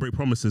 I don't break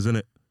promises,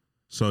 innit?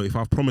 So if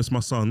I've promised my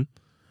son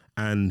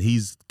and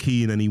he's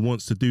keen and he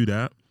wants to do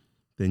that,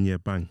 then yeah,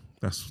 bang.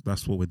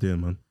 That's what we're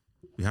doing, man.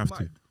 We have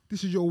to.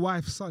 This is your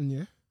wife's son,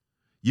 yeah?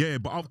 Yeah,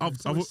 but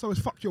So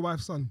it's fuck your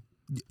wife's son.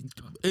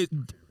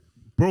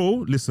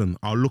 Bro, listen,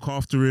 I'll look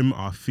after him,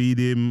 I'll feed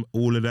him,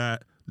 all of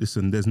that.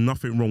 Listen, there's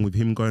nothing wrong with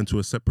him going to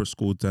a separate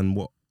school than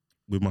what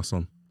with my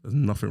son. There's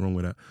nothing wrong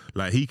with that.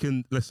 Like, he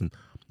can, listen,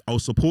 I'll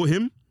support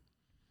him.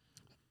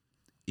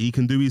 He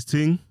can do his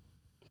thing.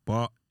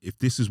 But if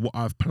this is what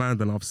I've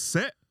planned and I've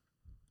set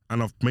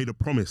and I've made a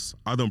promise,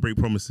 I don't break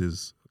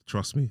promises.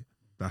 Trust me.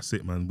 That's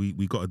it, man.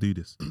 We got to do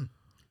this.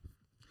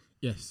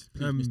 Yes,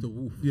 please, Mr.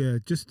 Wolf. Yeah,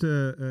 just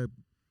to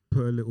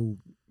put a little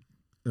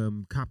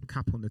cap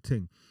on the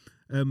thing.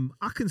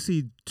 I can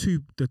see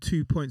the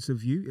two points of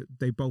view.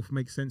 They both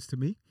make sense to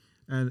me.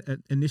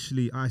 And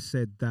initially, I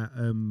said that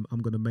I'm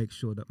going to make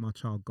sure that my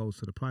child goes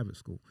to the private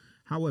school.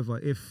 However,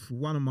 if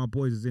one of my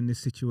boys is in this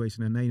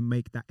situation and they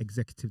make that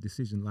executive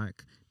decision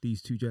like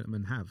these two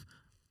gentlemen have,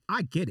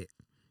 I get it.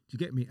 Do you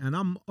get me? And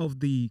I'm of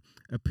the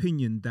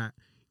opinion that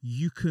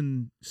you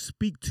can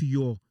speak to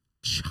your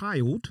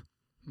child.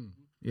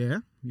 Yeah,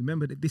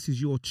 remember that this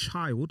is your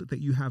child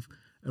that you have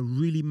a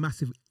really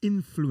massive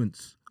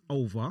influence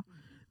over,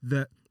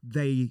 that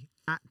they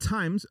at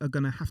times are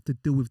going to have to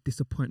deal with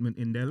disappointment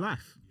in their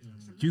life.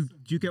 Do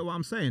you get what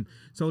I'm saying?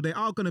 So there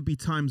are going to be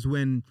times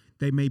when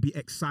they may be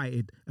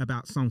excited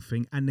about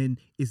something, and then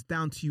it's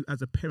down to you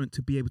as a parent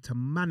to be able to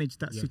manage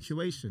that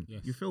situation.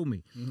 Yes. You feel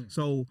me?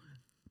 So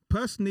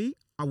personally,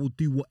 I will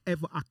do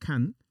whatever I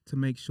can to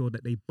make sure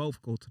that they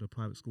both go to the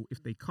private school.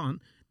 If they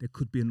can't, there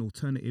could be an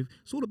alternative.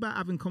 It's all about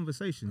having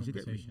conversations. You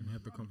get me?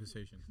 Have the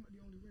conversation.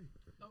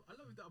 I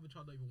love if the other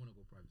child don't even want to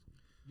go private school.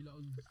 You know,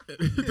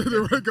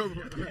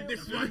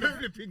 This one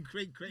flipping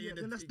crazy.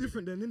 Then that's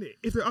different, then, isn't it?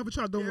 If the other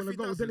child don't want to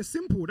go, then it's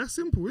simple. That's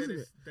simple, isn't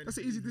it? That's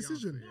an easy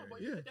decision. No, but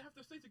they have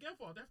to stay together.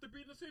 They have to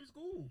be in the same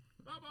school.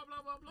 Blah blah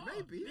blah blah blah.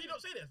 Maybe. Did you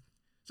not say this?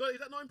 So is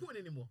that not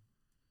important anymore?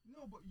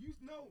 No, but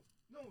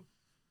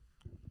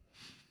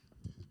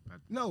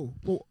no.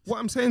 But what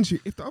I'm saying to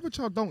you, if the other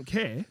child don't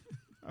care,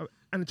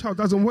 and the child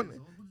doesn't want,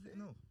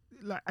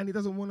 like, and he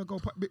doesn't want to go,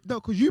 no,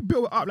 because you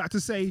built it up like to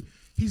say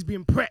he's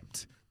been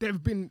prepped.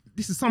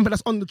 This is something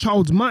that's on the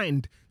child's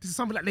mind. This is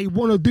something that they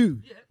want to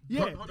do.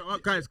 Yeah. Hold on,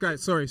 guys,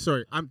 sorry.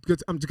 I'm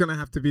just gonna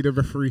have to be the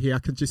referee here. I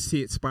can just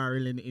see it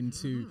spiraling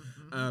into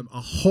a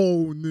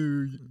whole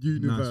new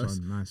universe.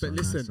 Nice but one,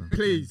 listen, nice one.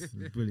 please.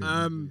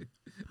 Brilliant.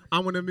 I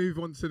want to move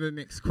on to the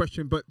next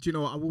question, but do you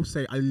know what? I will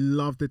say I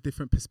love the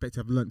different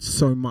perspective. I've learned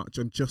so much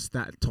on just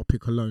that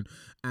topic alone.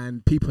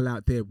 And people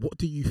out there, what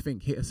do you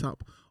think? Hit us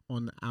up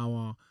on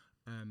our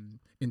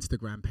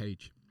Instagram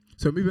page.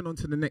 So moving on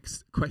to the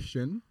next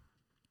question.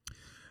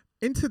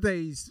 In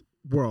today's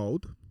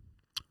world,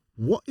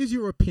 what is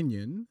your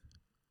opinion?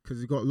 Because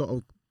you've got a lot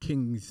of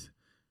kings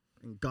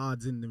and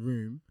guards in the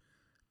room.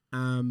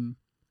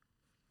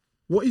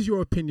 What is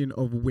your opinion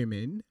of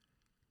women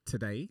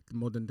today, the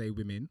modern day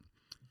women?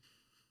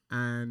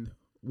 And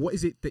what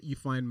is it that you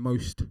find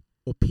most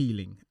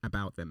appealing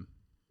about them?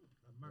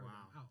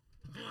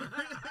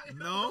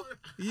 No,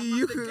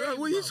 you could.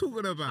 What are you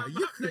talking about?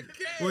 You could.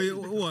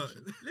 What?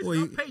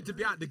 Listen, I'm paid to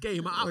be out the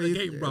game. I'm out the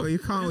game, bro. You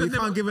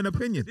can't give an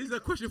opinion. This is a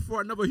question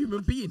for another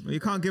human being. You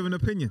can't give an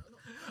opinion.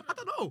 I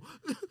don't know.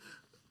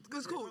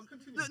 It's cool.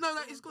 No,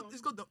 it's good.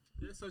 It's good though.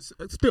 Yeah, so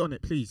spit on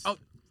it, please. Oh,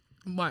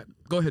 Mike,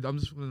 go ahead. I'm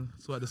just gonna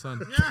swipe the sun.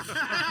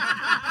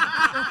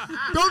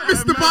 Don't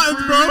miss the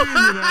buttons,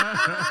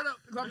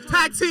 bro.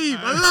 Tag team.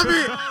 I love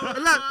it.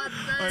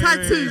 Tag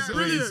team.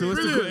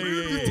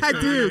 Brilliant. Tag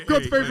team.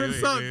 God's favourite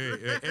son.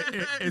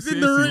 It's in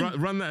the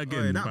ring. Run that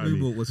again. That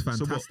moonwalk was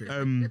So fantastic.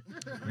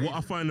 what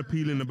I find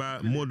appealing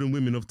about modern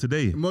women of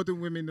today, Modern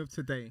women of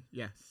today.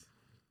 Yes.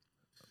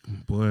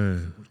 boy.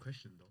 Good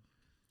question, though.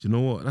 Do you know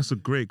what? That's a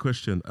great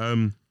question.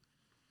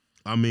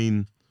 I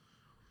mean,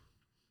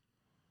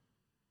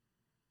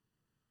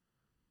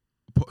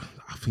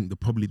 I think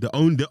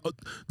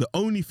the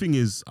only thing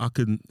is I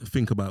can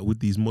think about with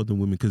these modern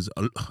women, because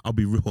I'll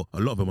be real, a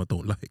lot of them I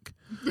don't like.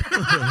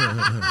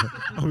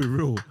 I'll be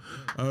real.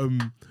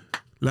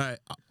 Like,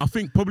 I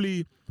think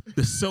probably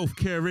the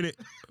self-care in it,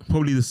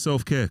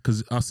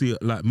 because I see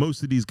like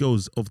most of these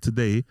girls of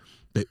today,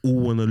 they all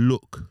want to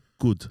look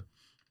good. Do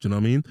you know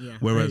what I mean? Yeah.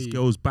 Whereas Hey.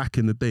 girls back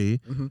in the day,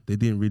 they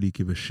didn't really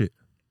give a shit.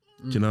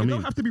 Do you know what I It mean?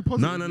 don't have to be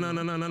positive.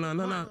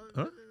 No.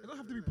 Huh? It don't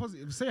have to be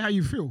positive. Say how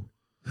you feel.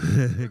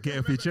 Get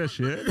off your chest,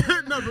 yeah?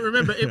 No, but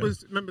remember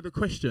the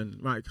question,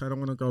 right? 'Cause I don't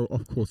want to go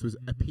off course. Was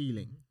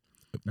appealing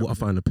What I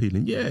find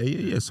appealing.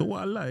 Yeah. So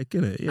what I like,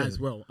 innit? Yeah. as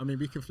well. I mean,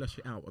 we can flesh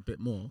it out a bit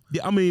more.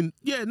 Yeah, I mean,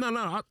 yeah,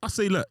 no. I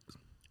say, look,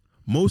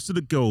 most of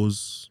the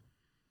girls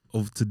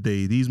of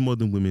today, these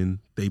modern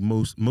women, they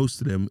most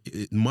of them,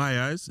 in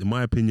my eyes, in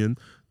my opinion,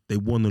 they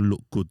want to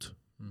look good. Do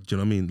you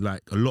know what I mean?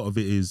 Like a lot of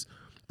it is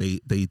they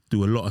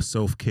do a lot of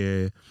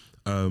self-care.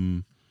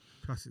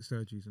 Plastic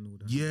surgeries and all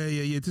that.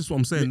 Yeah. This is what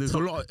I'm saying. There's a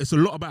lot. It's a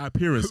lot about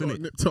appearance,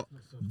 isn't it?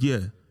 Yeah.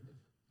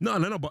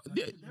 No. But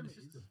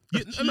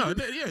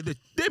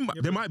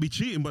they might be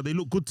cheating, but they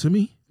look good to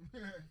me.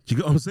 Do you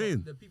get what I'm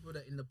saying? The people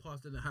that in the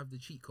past didn't have the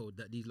cheat code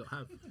that these lot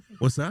have.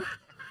 What's that?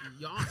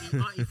 Your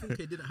auntie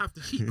Funke didn't have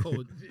the cheat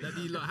code that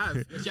these lot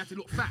have. She had to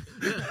look fat.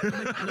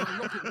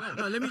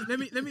 No, let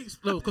me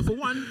explain. Because for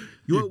one,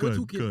 we're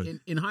talking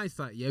in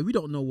hindsight. Yeah, we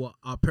don't know what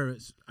our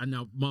parents and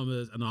our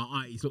mamas and our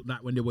aunties looked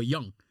like when they were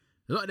young.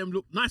 A lot of them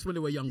looked nice when they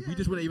were young. We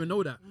just wouldn't even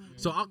know that.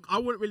 So I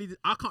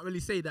can't really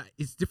say that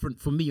it's different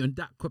for me on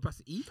that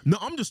capacity. No,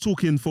 I'm just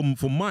talking from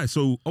my.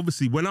 So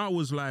obviously, when I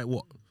was like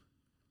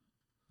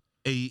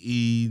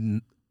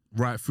 18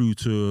 right through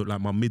to like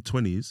my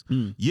mid-20s,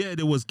 yeah,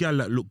 there was gal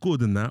that looked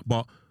good and that,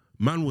 but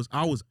man,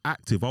 I was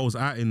active. I was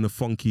out in the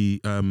funky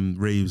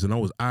raves and I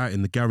was out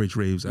in the garage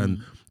raves,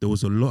 and there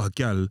was a lot of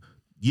gal.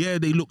 Yeah,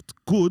 they looked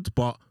good,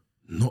 but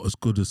not as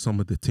good as some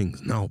of the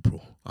things now,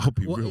 bro. I'll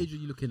be real. What age are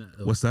you looking at,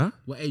 though? What's that?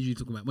 What age are you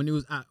talking about? When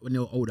they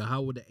were older,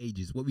 how were the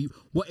ages? What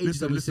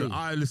ages are we saying?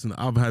 Listen,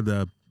 I've had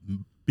a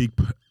big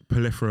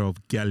plethora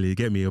of gal, you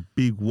get me? A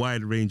big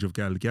wide range of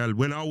gal.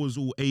 When I was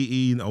all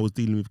 18, I was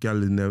dealing with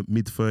gal in their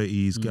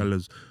mid-30s, gal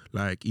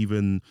like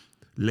even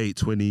late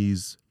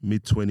 20s,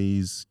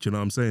 mid-20s, do you know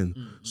what I'm saying?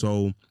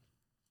 So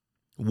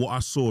what I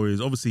saw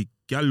is obviously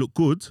gal look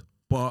good,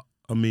 but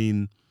I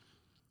mean,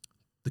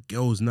 the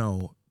girls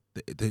now,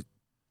 they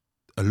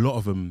a lot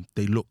of them,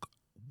 they look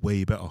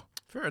way better.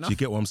 Fair enough. Do you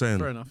get what I'm saying?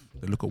 Fair enough.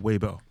 They look way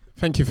better.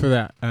 Thank you for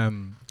that,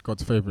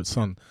 God's favourite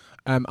son.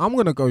 I'm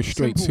gonna go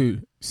straight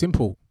to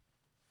simple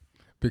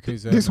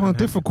because this one's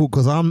difficult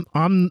because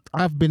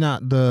I've been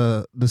at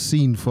the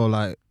scene for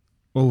like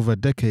over a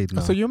decade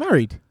now. So you're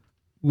married?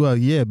 Well,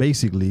 yeah,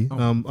 basically.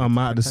 Oh, I'm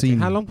at the scene.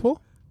 How long for?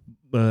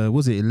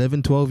 Was it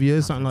 11, 12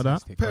 years, something like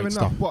that? Fair Great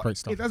enough, stuff,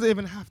 but it doesn't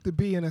even have to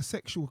be in a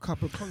sexual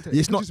couple context.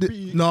 It's It not could just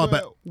be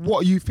but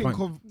what you think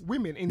Fine. of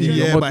women in Yeah,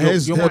 general. but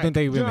here's your modern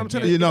day Do you know what women. I'm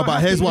telling yeah. You know,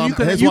 but here's what You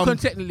can, here's you what can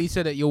technically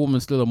say that your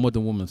woman's still a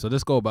modern woman. So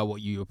let's go by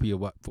what you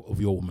appeal of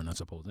your woman, I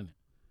suppose, isn't it?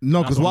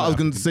 No, because That's what I was what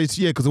going to say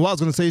to you, because what I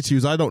was going to say to you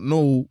is I don't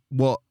know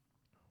what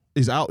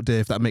is out there,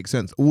 if that makes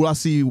sense. All I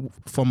see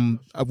from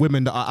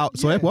women that are out.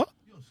 Sorry, what?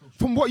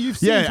 From what you've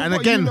seen, Yeah, from and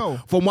what again, you know.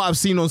 from what I've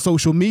seen on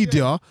social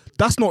media,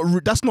 that's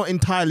not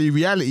entirely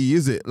reality,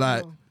 is it?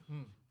 Like,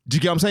 do you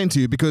get what I'm saying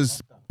to you?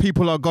 Because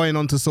people are going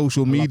onto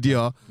social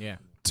media Yeah.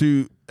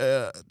 to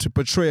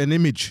portray an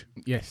image,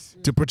 Yes.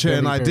 to portray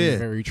an idea.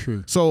 Very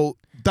true. So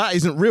that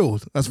isn't real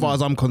as far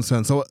as I'm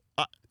concerned. So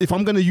if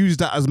I'm going to use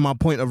that as my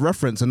point of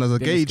reference and as a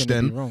gauge,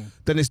 then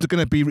it's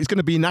going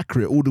to be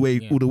inaccurate all the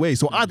way.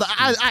 So I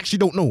actually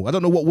don't know. I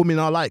don't know what women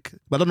are like.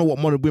 I don't know what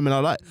modern women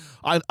are like.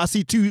 I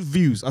see two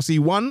views. I see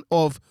one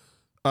of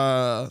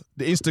the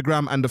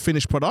Instagram and the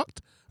finished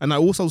product, and I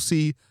also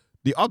see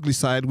the ugly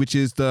side, which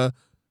is the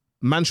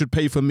man should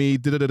pay for me,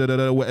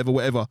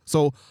 whatever.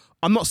 So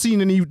I'm not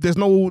seeing any. There's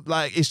no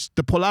like. It's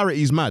the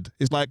polarity is mad.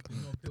 It's like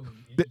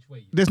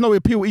there's no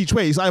appeal each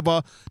way. It's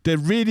either they're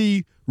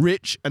really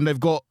rich and they've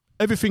got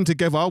everything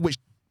together, which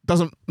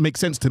doesn't make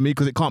sense to me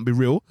because it can't be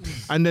real,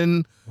 and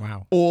then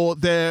or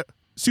they're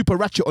super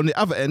ratchet on the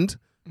other end,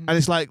 and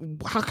it's like,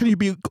 how can you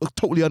be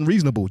totally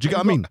unreasonable? Do you get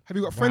what I mean? Have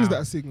you got friends that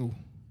are single?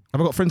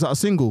 Have I got friends that are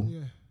single?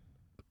 Yeah.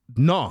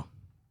 Nah.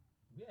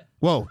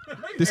 Well,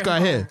 this guy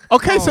here.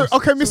 Okay,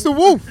 okay, Mr.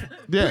 Wolf.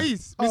 Yeah.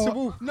 Please, Mr.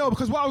 Wolf. No,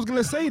 because what I was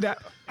gonna say that.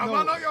 Am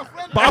I not your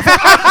friend?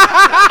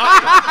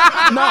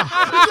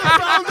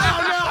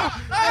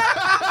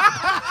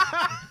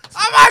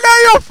 Am I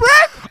not your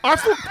friend?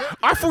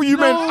 I thought you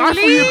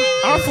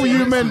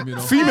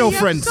meant female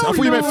friends. I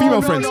thought you meant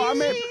female friends. No, I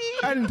meant,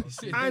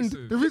 and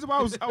the reason why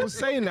I was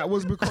saying that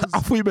was because I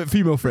thought you meant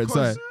female friends.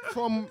 Sorry.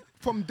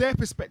 from their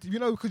perspective,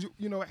 because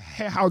you know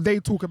how they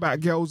talk about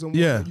girls and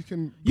Yeah. what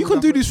you can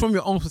do this from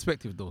your own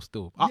perspective, though.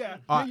 Still,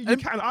 you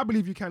can. I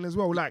believe you can as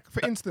well. Like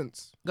for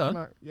instance, Go on.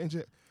 like,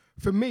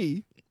 for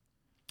me,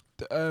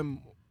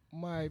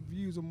 my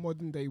views on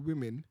modern day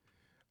women,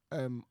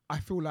 I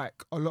feel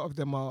like a lot of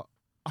them are.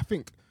 I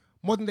think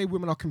modern day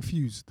women are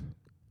confused.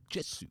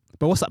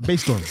 But what's that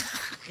based on?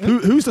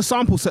 Who's the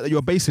sample set that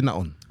you're basing that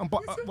on?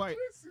 But wait,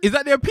 is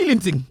that the appealing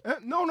thing?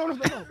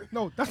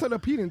 no, that's not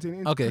appealing to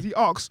him. Okay. Because he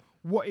asks,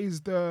 what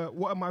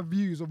are my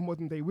views of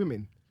modern day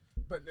women?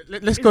 But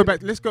let's go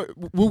back. Let's go.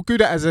 We'll do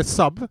that as a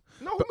sub.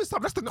 No,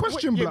 stop. That's the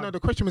question, Yeah, blood. no, the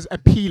question was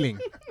appealing.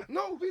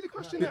 No, really,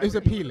 question. It's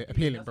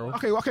appealing, bro.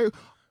 Okay.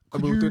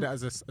 We'll do that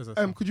as a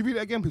sub. Could you read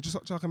it again, please, just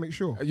so I can make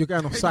sure? You're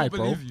going offside,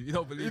 bro. You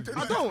don't believe you.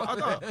 I don't.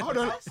 Hold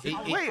on.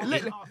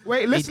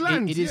 Wait. Let's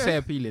land. It did say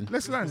appealing.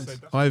 Let's land.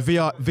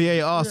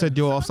 VAR said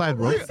you're offside,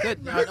 bro. It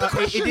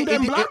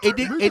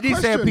did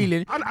say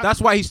appealing. That's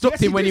why he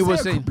stopped him when he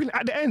was saying.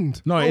 At the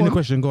end. No, in the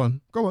question, go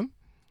on. Go on.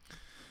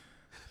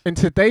 In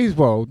today's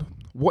world,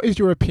 what is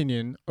your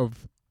opinion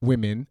of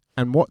women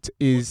and what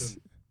is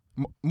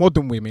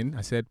modern women?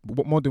 I said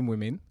what modern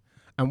women,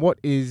 And what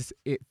is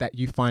it that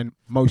you find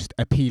most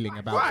appealing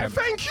about Right, them?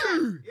 thank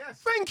you.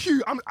 Thank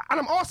you. I'm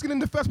asking in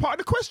the first part of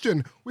the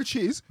question, which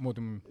is,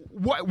 Modern.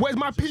 what is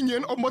my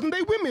opinion of modern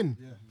day women?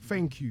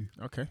 Thank you.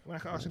 Okay. When I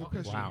can ask you the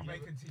question. Wow.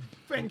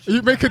 Thank you.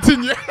 You may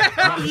continue.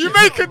 You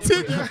may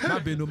continue.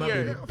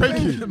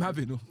 Thank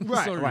you.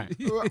 Right. Sorry.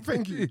 Right.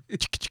 Thank you.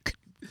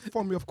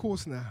 For me, of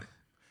course, now.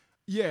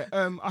 Yeah,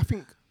 I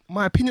think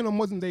my opinion on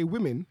modern day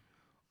women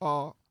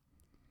are,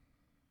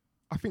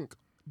 I think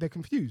they're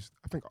confused.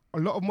 I think a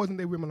lot of modern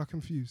day women are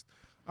confused.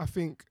 I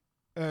think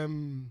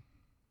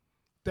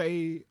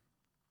they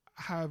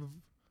have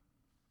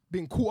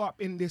been caught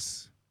up in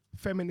this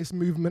feminist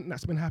movement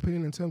that's been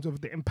happening in terms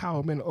of the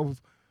empowerment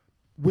of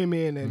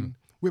women and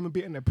women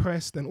being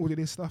oppressed and all of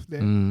this stuff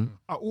there.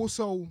 I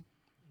also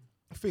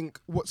think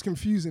what's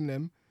confusing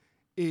them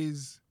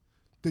is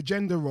the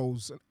gender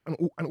roles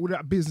and all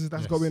that business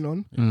that's going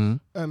on.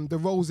 The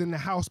roles in the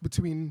house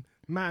between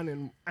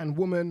man and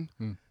woman.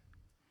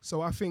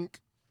 So I think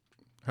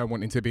Her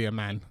wanting to be a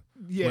man.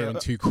 Yeah,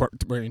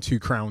 Wearing two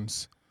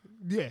crowns.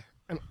 yeah,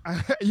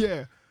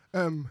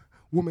 and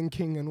Woman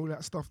King and all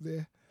that stuff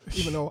there.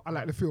 Even though I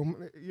like the film,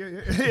 yeah,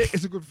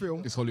 it's a good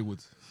film. It's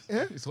Hollywood.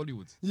 Yeah? It's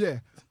Hollywood. Yeah,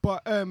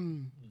 but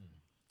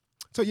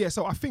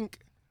so I think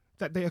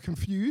that they are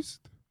confused.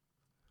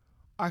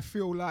 I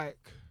feel like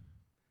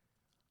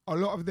a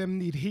lot of them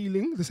need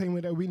healing the same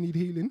way that we need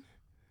healing.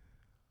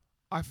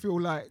 I feel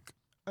like,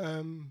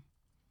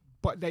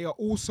 but they are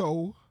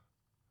also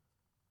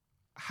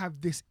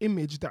have this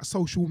image that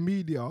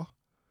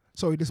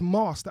this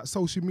mask that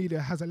social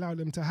media has allowed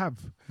them to have.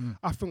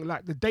 I think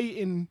like the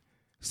dating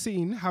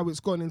scene, how it's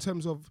gone in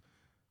terms of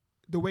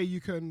the way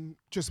you can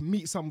just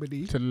meet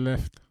somebody. To the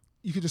left.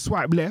 You can just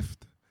swipe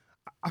left.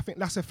 I think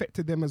that's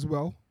affected them as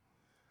well.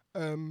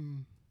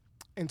 In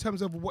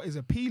terms of what is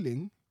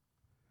appealing,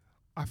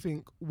 I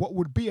think what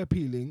would be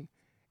appealing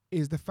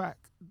is the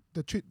fact,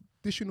 the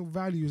traditional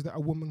values that a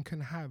woman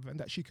can have and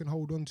that she can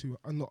hold on to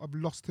and not have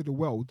lost to the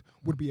world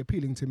would be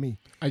appealing to me.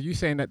 Are you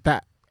saying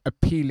that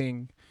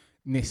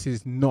appealingness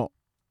is not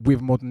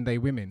with modern day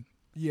women?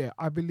 Yeah,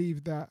 I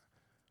believe that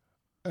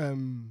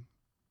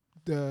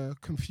the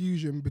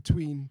confusion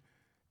between,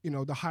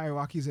 the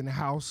hierarchies in the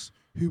house,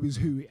 who is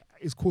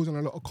causing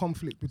a lot of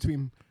conflict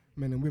between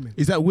men and women.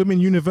 Is that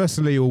women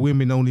universally or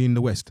women only in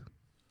the West?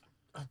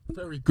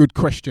 Very good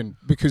question,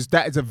 because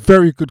that is a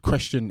very good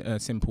question,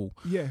 Simple.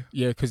 Yeah.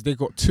 Yeah, because they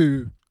got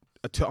two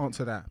to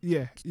answer that.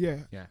 Yeah.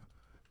 Yeah. Yeah.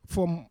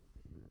 Do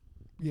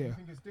you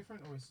think it's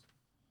different, or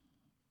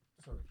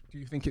do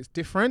you think it's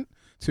different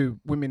to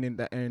women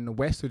in the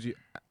West, or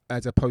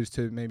as opposed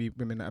to maybe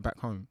women that are back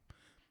home?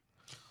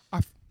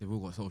 They've all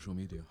got social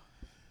media.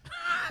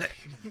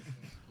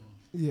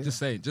 Yeah. Just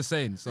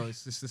saying. So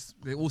it's just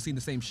they're all seeing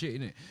the same shit,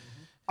 innit?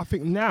 I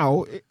think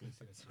now it's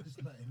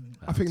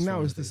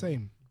the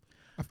same.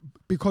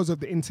 Because of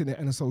the internet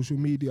and the social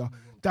media,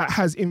 that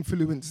has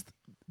influenced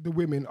the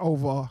women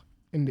over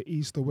in the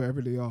East or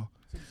wherever they are.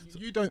 So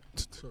you don't.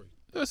 Sorry.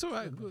 That's all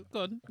right. Go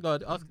on.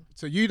 Ask.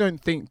 So you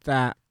don't think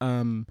that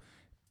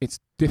it's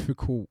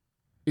difficult?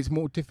 It's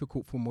more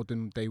difficult for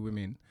modern day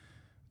women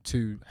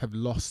to have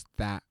lost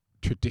that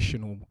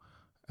traditional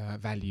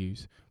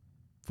values,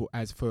 for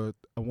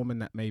a woman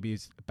that maybe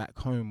is back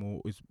home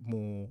or is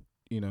more,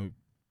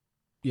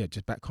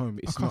 just back home.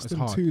 It's Accustomed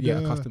not as hard. to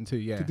Accustomed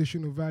to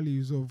traditional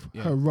values of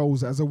her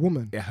roles as a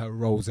woman. Yeah, her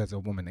roles as a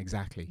woman,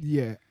 exactly.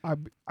 Yeah,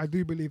 I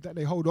do believe that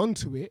they hold on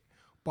to it,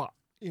 but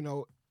in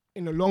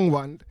the long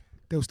run,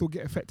 they'll still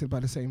get affected by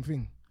the same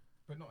thing.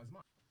 But not as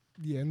much.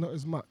 Yeah, not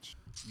as much.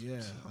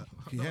 Yeah,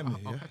 can you hear me?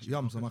 Yeah,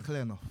 Yums, am I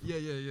clear enough?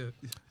 Yeah.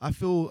 I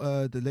feel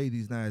the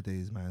ladies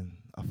nowadays, man,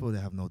 I feel they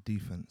have no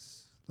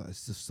defense. Like,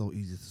 it's just so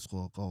easy to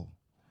score a goal.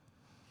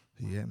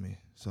 You get me?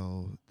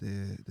 So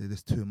they're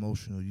just too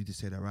emotional. You just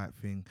say the right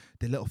thing.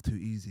 They let off too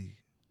easy.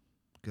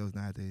 Girls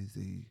nowadays,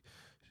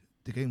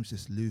 the game's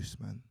just loose,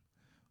 man.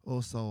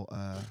 Also,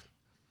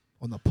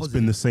 on the positive, It's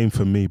been the same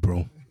for me,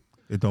 bro.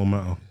 It don't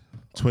matter.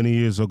 20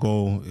 years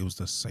ago, it was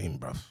the same,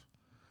 bruv.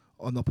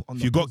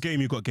 If you got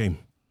game, you got game.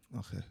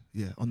 Okay,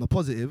 yeah. On the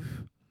positive,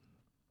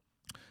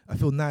 I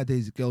feel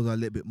nowadays girls are a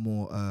little bit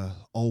more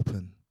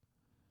open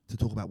to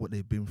talk about what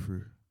they've been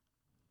through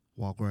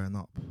while growing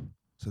up.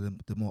 So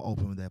they're more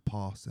open with their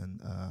past,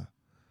 and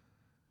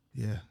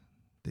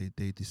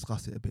they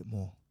discuss it a bit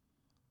more.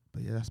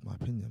 But yeah, that's my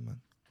opinion,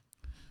 man.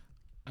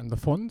 And the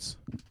Fonz?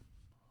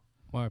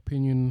 My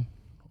opinion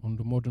on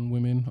the modern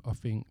women, I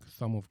think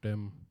some of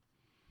them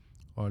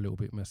are a little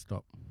bit messed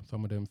up.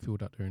 Some of them feel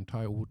that they're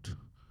entitled.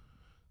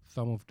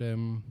 Some of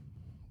them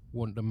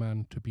want the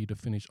man to be the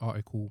finished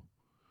article.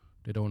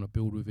 They don't want to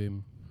build with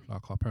him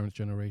like our parents'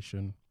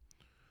 generation,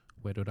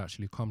 where they'd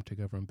actually come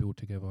together and build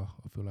together.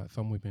 I feel like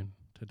some women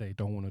today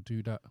don't want to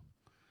do that.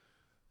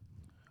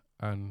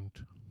 And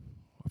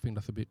I think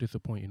that's a bit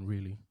disappointing,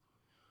 really.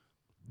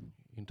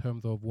 In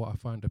terms of what I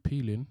find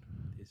appealing,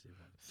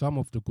 some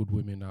of the good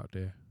women out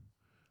there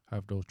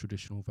have those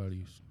traditional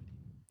values.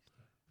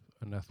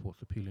 And that's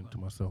what's appealing to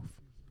myself.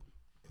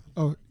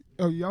 Oh,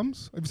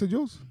 Yums, have you said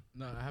yours?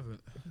 No, I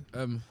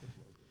haven't.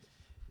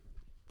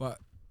 But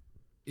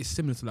it's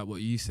similar to like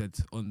what you said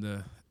on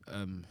the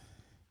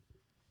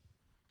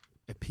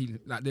appealing.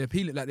 Like the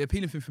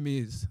appealing thing for me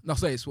is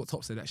it's what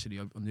Top said actually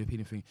on the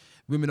appealing thing.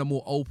 Women are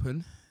more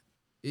open.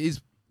 It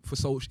is for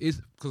social. It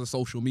is because of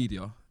social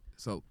media.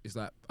 So it's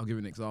like I'll give you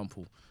an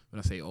example when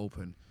I say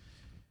open.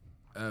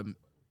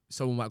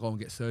 Someone might go and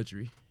get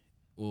surgery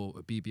or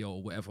a BBL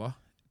or whatever.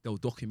 They'll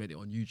document it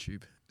on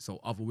YouTube so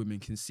other women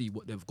can see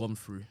what they've gone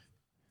through. Do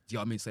you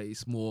know what I mean? So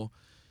it's more,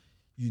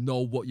 you know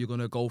what you're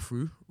gonna go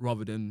through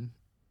rather than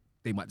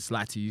they might just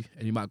lie to you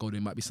and you might go there,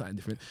 it might be something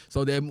different.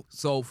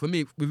 So for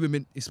me, with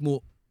women, it's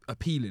more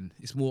appealing.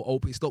 It's more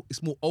open.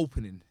 It's more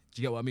opening.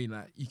 Do you get what I mean?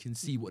 Like you can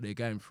see what they're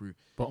going through.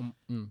 But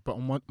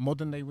on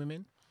modern day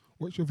women,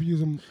 What's your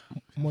views on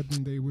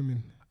modern day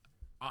women?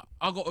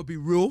 I gotta be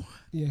real.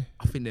 Yeah.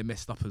 I think they're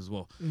messed up as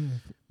well.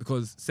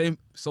 Because same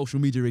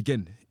social media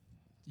again,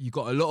 you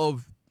got a lot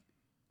of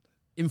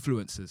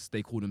influencers,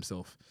 they call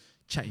themselves,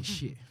 chatting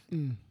shit.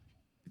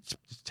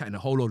 Just chatting a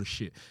whole lot of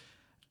shit.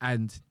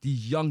 And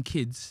these young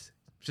kids,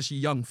 especially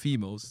young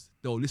females,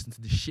 they'll listen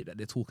to the shit that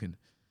they're talking.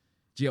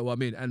 Do you get what I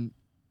mean? And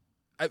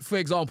for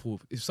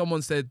example, if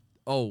someone said,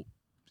 go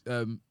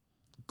and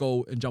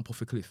jump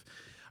off a cliff,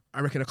 I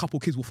reckon a couple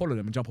kids will follow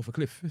them and jump off a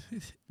cliff. Do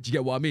you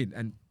get what I mean?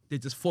 And they're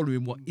just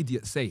following what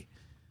idiots say.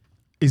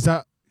 Is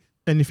that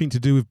anything to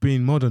do with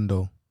being modern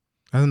though?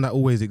 Hasn't that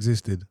always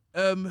existed?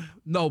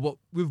 No, but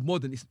with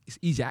modern, it's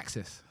easy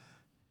access.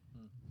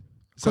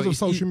 Because of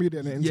social media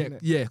and the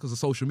internet. Yeah, because of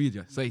social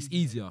media. So it's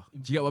easier.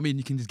 Do you get what I mean?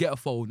 You can just get a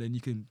phone and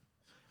you can,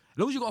 as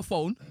long as you got a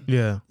phone,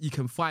 you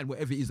can find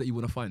whatever it is that you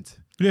want to find.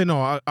 Yeah,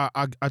 no,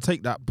 I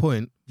take that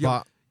point,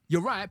 but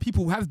you're right.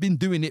 People have been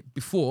doing it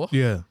before.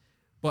 Yeah.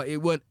 But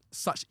it weren't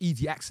such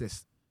easy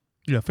access.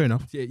 Yeah, fair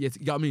enough. Yeah, you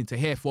know what I mean? To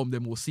hear from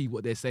them or see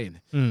what they're saying.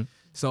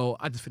 So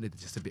I just think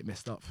they're just a bit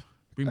messed up.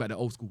 Bring back the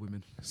old school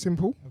women.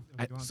 Simple.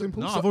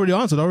 No, I've already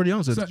answered.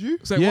 So, Did you?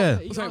 So yeah.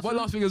 One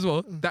last thing as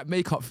well. That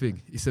makeup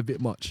thing, it's a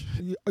bit much.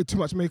 Too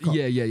much makeup.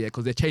 Yeah.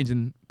 Because they're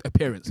changing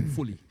appearance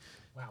fully.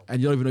 Wow. And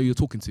you don't even know who you're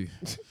talking to.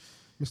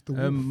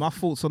 Mr. My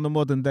thoughts on the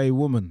modern day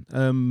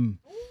woman.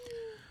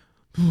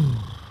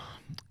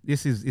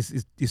 This is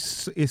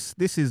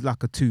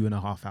like a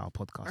 2.5 hour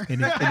podcast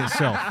in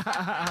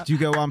itself. Do you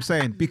get what I'm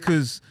saying?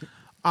 Because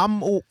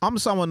I'm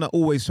someone that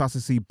always tries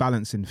to see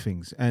balance in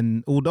things,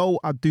 and although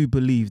I do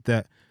believe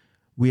that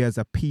we as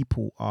a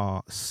people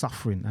are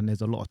suffering and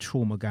there's a lot of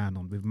trauma going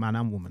on with man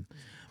and woman,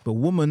 but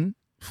woman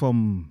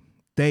from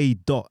day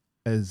dot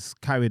has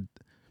carried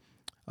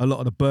a lot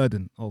of the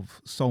burden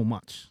of so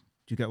much.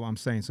 Do you get what I'm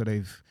saying? So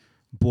they've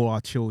bore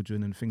our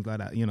children and things like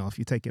that. You know, if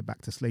you take it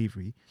back to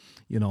slavery,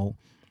 you know,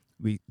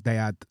 they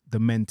had the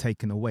men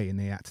taken away and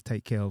they had to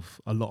take care of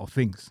a lot of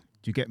things.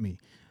 Do you get me?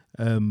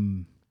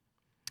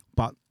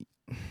 But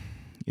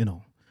you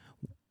know,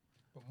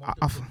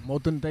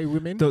 modern day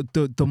women.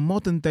 The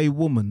modern day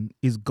woman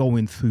is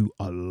going through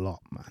a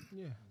lot, man.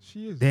 Yeah,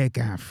 she is. They're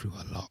going through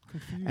a lot,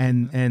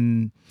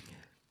 Confused,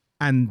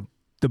 and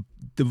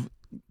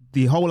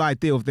the whole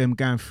idea of them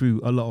going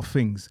through a lot of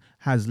things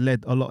has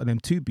led a lot of them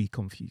to be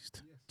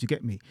confused. Do you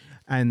get me?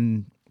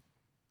 And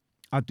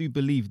I do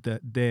believe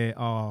that there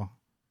are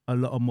a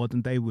lot of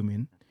modern day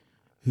women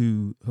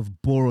who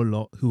have bore a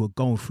lot, who are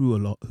going through a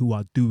lot, who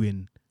are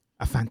doing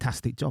a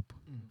fantastic job.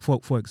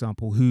 For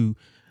example, who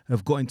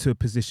have got into a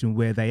position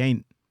where they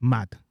ain't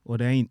mad or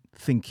they ain't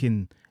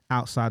thinking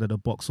outside of the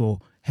box or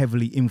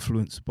heavily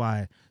influenced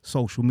by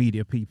social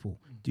media people.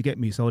 Do you get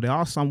me? So there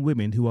are some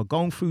women who are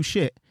going through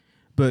shit,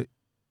 but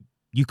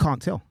you can't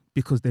tell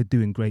because they're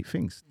doing great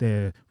things.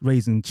 They're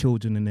raising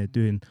children and they're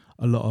doing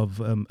a lot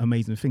of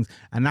amazing things.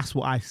 And that's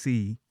what I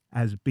see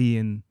as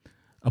being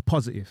a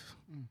positive.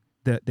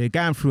 That they're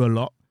going through a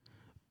lot,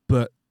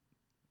 but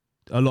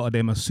a lot of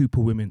them are super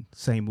women,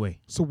 same way.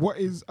 So what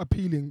is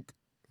appealing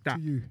to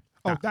you?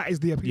 That is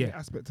the appealing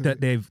aspect of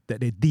it. That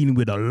they're dealing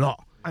with a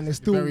lot. And they're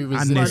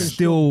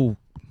still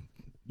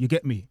you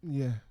get me?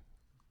 Yeah.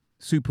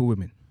 Super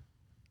women.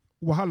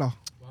 Wahala.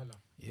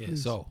 Yeah.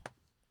 Please. So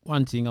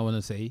one thing I want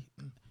to say,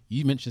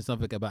 you mentioned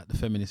something about the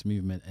feminist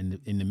movement and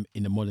in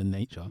the modern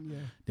nature. Yeah.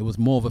 There was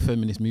more of a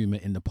feminist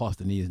movement in the past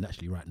than there is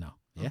actually right now.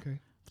 Yeah. Okay.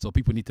 So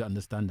people need to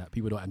understand that.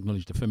 People don't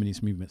acknowledge the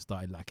feminist movement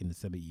started like in the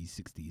 70s,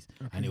 60s,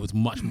 and it was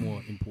much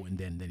more important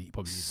then than it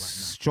probably is right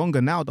now.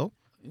 Stronger now, though.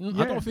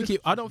 I don't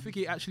think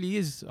it actually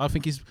is. I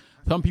think it's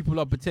some people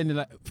are pretending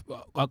like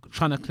are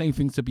trying to claim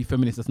things to be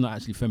feminist. That's not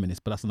actually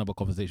feminist, but that's another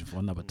conversation for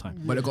another time.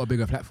 But they've got a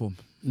bigger platform.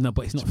 No,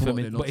 but it's not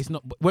feminist. But it's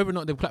not. But whether or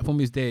not the platform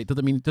is there, it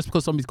doesn't mean just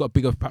because somebody's got a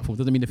bigger platform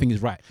doesn't mean the thing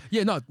is right.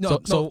 Yeah, no,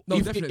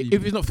 definitely.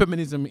 If it's not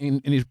feminism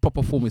in its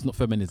proper form, it's not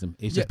feminism.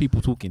 It's just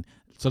people talking.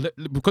 So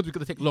because we're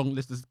gonna take long,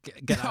 let's just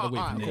get out of the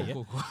way from there.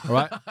 Cool. All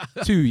right.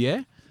 2,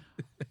 yeah.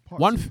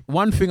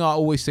 One thing I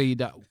always say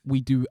that we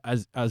do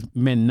as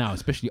men now,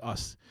 especially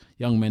us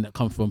young men that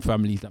come from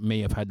families that may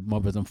have had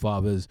mothers and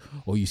fathers,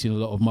 or you've seen a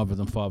lot of mothers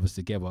and fathers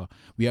together,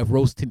 we have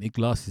rose-tinted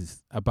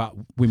glasses about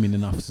women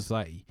in our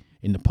society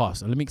in the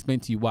past. And let me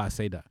explain to you why I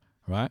say that,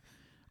 right?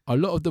 A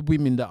lot of the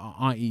women that are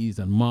aunties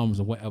and mums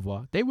or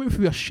whatever, they went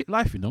through a shit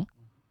life, you know?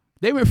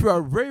 They went through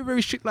a very,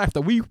 very strict life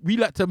that we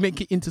like to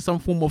make it into some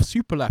form of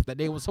super life, that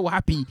they were so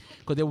happy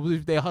because they were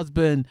with their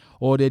husband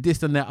or their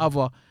this and their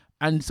other.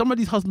 And some of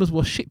these husbands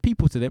were shit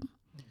people to them.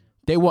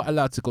 They weren't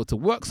allowed to go to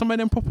work, some of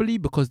them properly,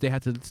 because they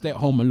had to stay at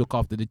home and look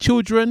after the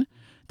children.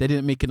 They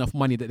didn't make enough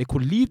money that they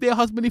could leave their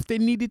husband if they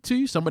needed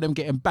to. Some of them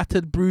getting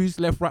battered, bruised,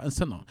 left, right, and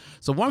center.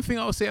 So one thing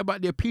I would say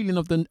about the appealing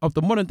of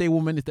the modern day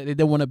woman is that they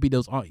don't want to be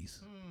those aunties.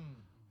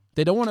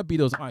 They don't want to be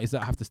those aunties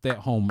that have to stay at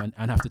home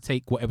and have to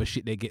take whatever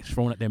shit they get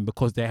thrown at them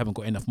because they haven't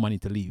got enough money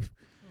to leave.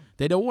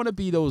 They don't want to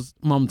be those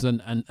mums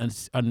and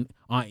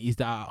aunties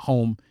that are at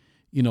home,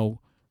 you know,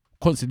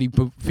 constantly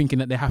thinking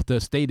that they have to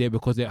stay there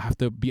because they have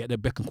to be at the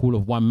beck and call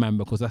of one man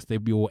because that's the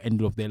be all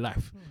end of their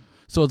life.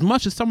 So as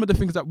much as some of the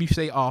things that we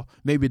say are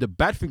maybe the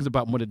bad things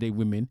about modern day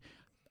women,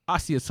 I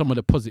see as some of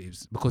the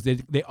positives because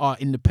they are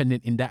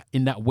independent in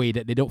that way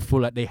that they don't feel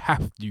like they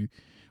have to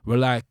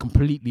rely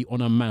completely on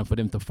a man for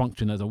them to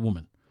function as a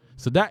woman.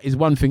 So that is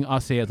one thing I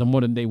say as a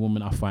modern day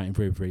woman I find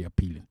very, very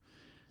appealing.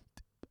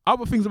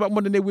 Other things about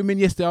modern day women,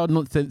 yes, they are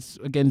nonsense.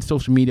 Again,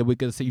 social media, we're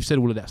going to say, you said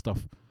all of that stuff.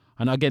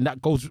 And again,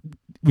 that goes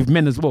with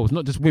men as well. It's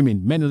not just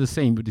women. Men are the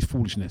same with this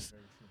foolishness.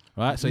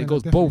 Right? So it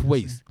goes both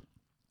ways.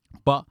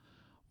 But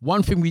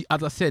one thing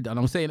as I said, and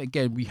I'm saying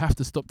again, we have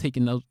to stop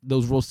taking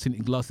those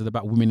rose-tinted glasses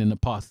about women in the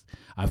past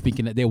and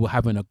thinking that they were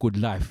having a good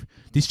life.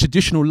 This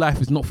traditional life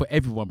is not for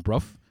everyone,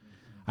 bruv.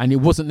 And it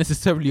wasn't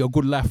necessarily a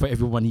good life for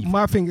everyone either.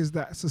 My thing is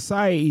that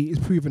society is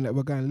proving that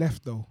we're going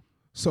left, though.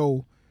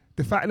 So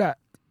the fact that,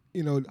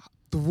 you know,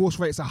 divorce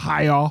rates are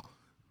higher,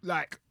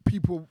 like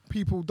people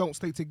don't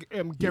stay together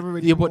anymore.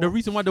 Yeah, but the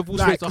reason why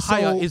divorce rates are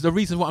higher is the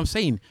reason what I'm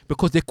saying.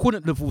 Because they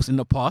couldn't divorce in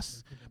the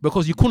past.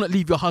 Because you couldn't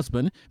leave your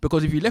husband.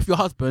 Because if you left your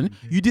husband,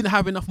 you didn't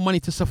have enough money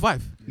to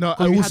survive. No,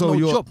 and also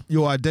job.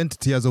 your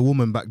identity as a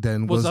woman back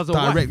then was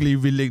directly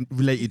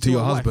related to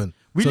your husband.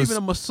 We live in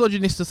a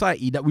misogynist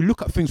society that we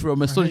look at things through a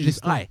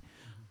misogynist eye.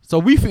 So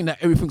we think that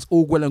everything's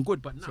all well and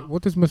good, but now. So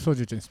what does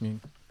misogynist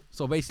mean?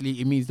 So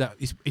basically, it means that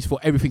it's for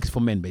everything's for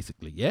men,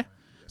 basically, yeah?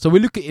 So we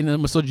look at it in a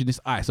misogynist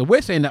eye. So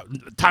we're saying that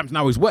times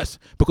now is worse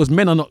because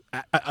men are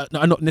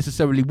not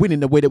necessarily winning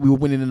the way that we were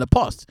winning in the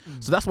past.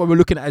 So that's why we're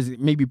looking at it as it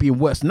maybe being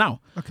worse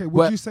now. Okay,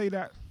 would you say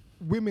that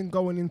women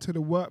going into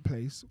the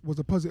workplace was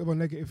a positive or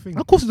negative thing?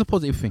 Of course it's a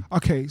positive thing.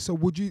 Okay, so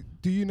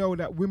do you know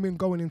that women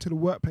going into the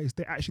workplace,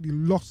 they actually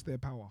lost their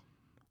power?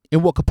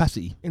 In what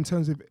capacity? In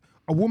terms of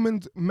a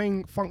woman's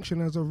main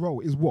function as a role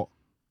is what?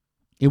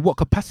 In what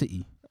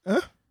capacity?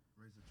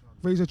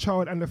 Raise a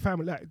child and the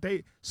family.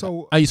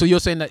 So you're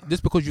saying that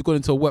just because you've gone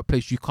into a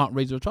workplace, you can't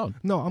raise your child?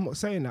 No, I'm not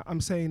saying that.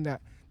 I'm saying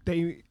that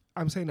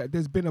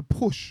there's been a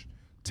push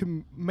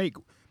to make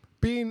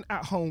being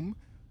at home,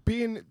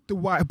 being the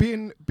wife,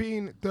 being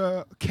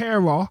the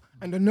carer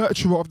and the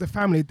nurturer of the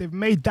family. They've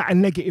made that a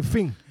negative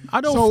thing.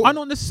 I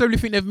don't necessarily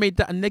think they've made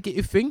that a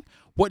negative thing.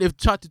 What they've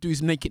tried to do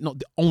is make it not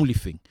the only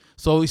thing.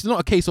 So it's not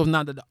a case of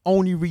now that the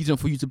only reason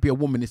for you to be a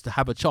woman is to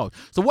have a child.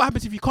 So what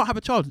happens if you can't have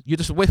a child? You're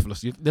just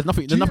worthless. There's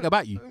nothing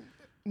about you.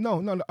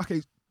 No.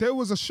 Okay, there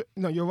was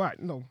no, you're right.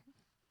 No,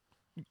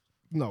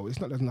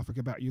 it's not. There's nothing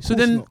about you. So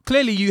then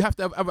clearly you have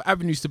to have other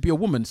avenues to be a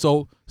woman.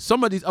 So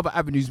some of these other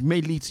avenues may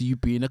lead to you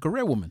being a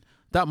career woman.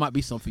 That might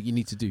be something you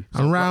need to do.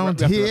 So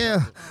around here,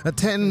 a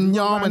 10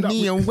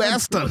 Yarmany and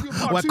Western,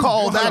 we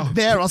call that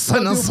there a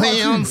sinner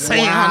sin.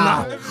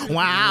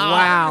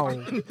 Wow.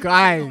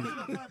 Guys,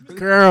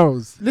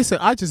 girls. Listen,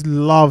 I just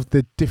love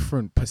the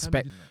different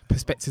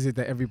perspectives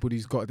that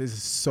everybody's got. This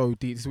is so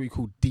deep. This is what we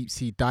call deep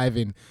sea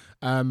diving.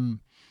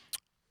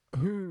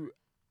 Who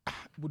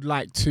would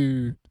like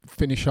to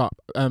finish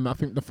up? I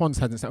think the Fonz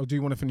hasn't said, or do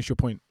you want to finish your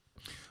point?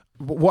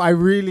 What I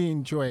really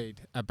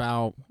enjoyed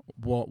about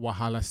what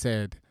Wahala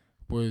said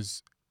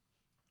was,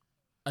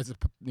 as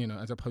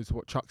opposed to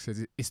what Chuck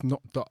says, it's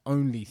not the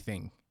only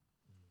thing,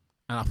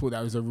 and I thought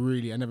that was I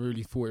never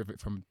really thought of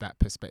it from that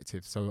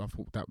perspective. So I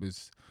thought that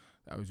was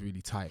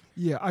really tight.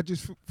 Yeah, I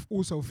just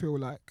also feel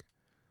like,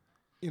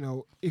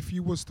 if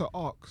you was to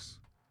ask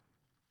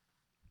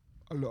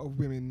a lot of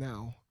women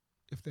now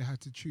if they had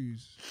to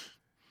choose,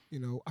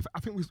 I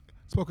think we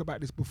spoke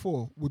about this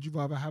before. Would you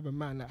rather have a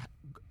man that,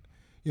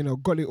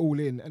 got it all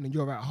in and then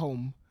you're at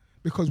home?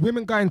 Because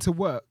women going to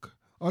work,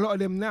 a lot of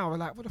them now are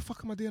like, what the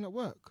fuck am I doing at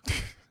work?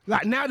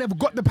 Like now they've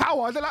got the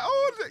power. They're like,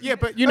 yeah,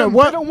 but you know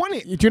what? They don't want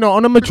it. Do you know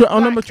on a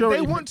maturity?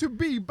 They want to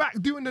be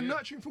back doing the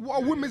nurturing for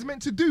what a woman's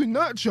meant to do,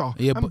 nurture.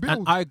 Yeah, and build.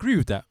 And I agree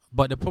with that.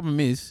 But the problem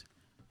is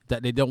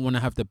that they don't want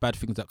to have the bad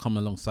things that come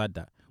alongside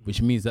that,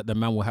 which means that the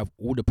man will have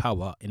all the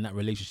power in that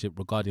relationship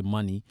regarding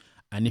money.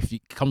 And if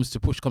it comes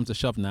to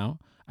shove now,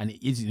 and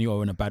it isn't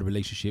you're in a bad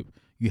relationship,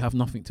 you have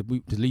nothing to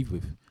leave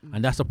with,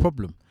 and that's a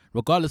problem.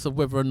 Regardless of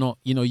whether or not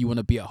you want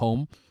to be at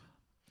home.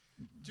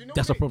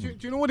 That's a problem.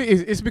 Do you know what it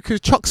is? It's because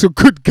Chuck's a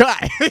good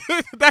guy.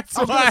 That's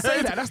why.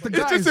 That's the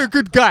guy. It's just a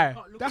good guy.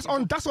 That's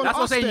on That's us. what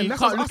I'm saying.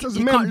 That's You on us as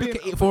can't men. look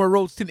at it from a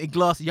rose-tinted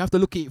glass. You have to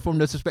look at it from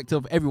the perspective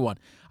of everyone.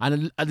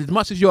 And as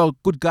much as you're a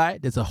good guy,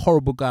 there's a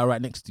horrible guy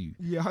right next to you.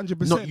 Yeah,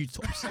 100%. Not you,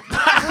 Tops.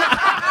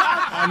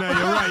 I know,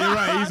 you're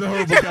right. He's a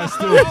horrible guy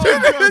still. No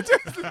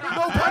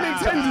pun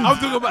intended. I'm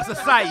talking about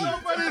society.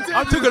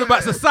 I'm talking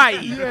about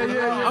society.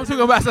 Yeah. I'm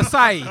talking about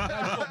society.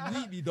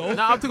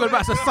 Nah, I'm talking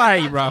about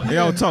society, bro.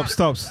 Yo,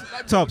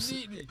 Tops.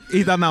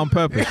 He done that on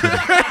purpose.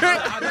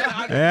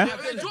 Yeah?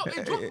 It dropped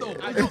though.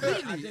 I didn't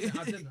do it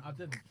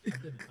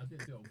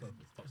on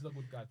purpose. Tops is a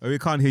good guy. We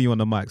can't hear you on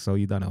the mic, so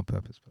you done it on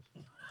purpose.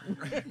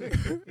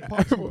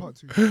 Part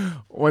two.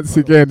 Once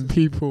again,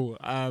 people,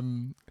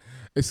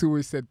 it's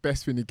always said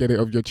best when you get it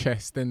off your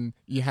chest, and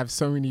you have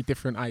so many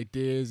different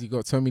ideas, you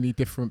got so many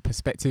different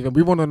perspectives, and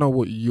we want to know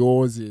what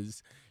yours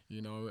is,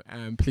 you know.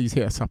 Please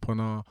hit us up on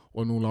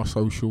all our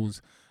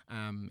socials,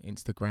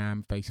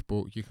 Instagram,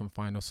 Facebook. You can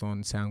find us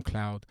on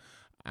SoundCloud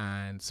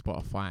and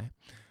Spotify,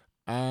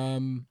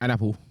 And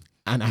Apple.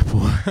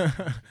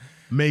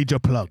 Major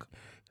plug.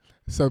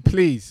 So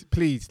please,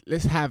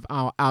 let's have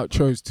our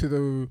outros to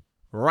the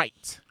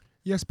right.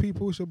 Yes,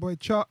 people, it's your boy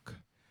Chuck.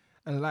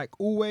 And like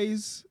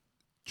always,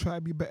 try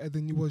to be better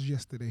than you was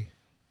yesterday.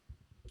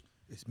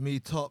 It's me,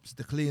 Tops,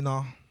 the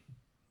cleaner,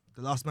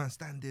 the last man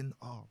standing.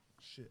 Oh,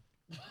 shit.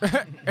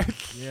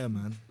 Yeah,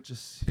 man.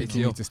 Just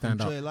You need to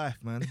stand enjoy up. life,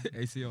 man.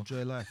 ACL.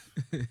 Enjoy life.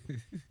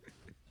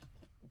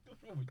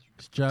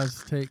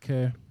 Jazz, take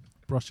care.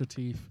 Brush your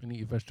teeth and eat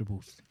your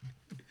vegetables.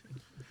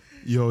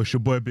 Yo, it's your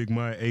boy Big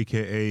Mike,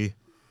 a.k.a.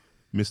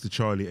 Mr.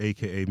 Charlie,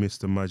 a.k.a.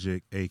 Mr.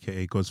 Magic,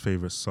 a.k.a. God's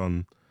favourite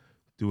son.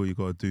 Do what you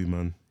got to do,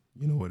 man.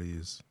 You know what it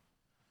is.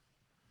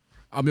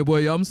 I'm your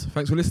boy Yums.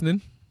 Thanks for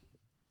listening.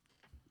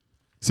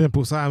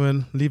 Simple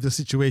Simon, leave the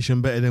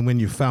situation better than when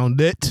you found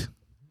it.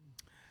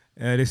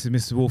 This is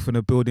Mr. Wolf in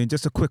the building.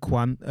 Just a quick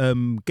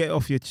one. Get it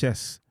off your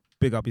chest.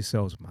 Big up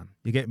yourselves, man.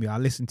 You get me? I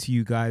listen to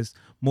you guys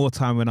more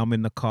time when I'm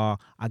in the car.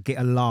 I get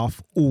a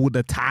laugh all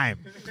the time.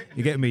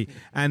 You get me?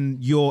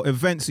 And your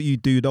events that you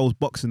do, those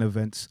boxing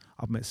events,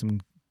 I've met some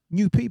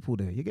new people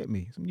there. You get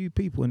me? Some new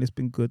people, and it's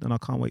been good. And I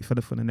can't wait for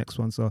the next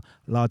one. So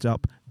large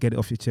up, get it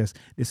off your chest.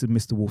 This is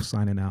Mr. Wolf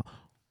signing out.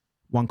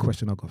 One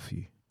question I got for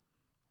you.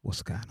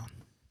 What's going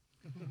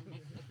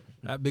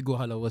on? Big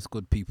hello, what's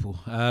good, people?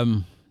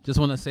 Just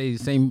want to say the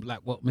same like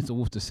what Mr.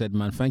 Wolf just said,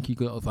 man. Thank you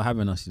for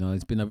having us. You know,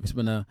 it's been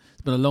a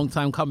long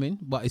time coming,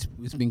 but it's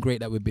been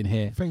great that we've been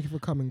here. Thank you for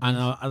coming. And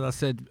as I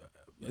said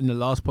in the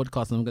last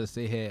podcast, I'm going to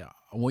say here,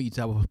 I want you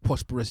to have a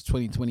prosperous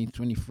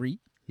 2020-2023.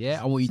 Yeah,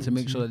 I want you to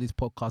make sure that this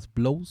podcast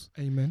blows.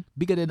 Amen.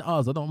 Bigger than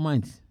ours, I don't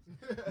mind.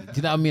 Do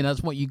you know what I mean? I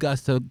just want you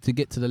guys to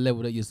get to the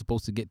level that you're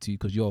supposed to get to,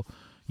 because you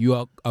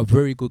are a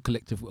very good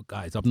collective of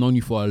guys. I've known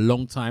you for a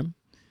long time,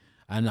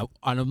 and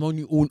I've known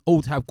you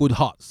all to have good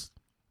hearts.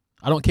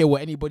 I don't care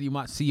what anybody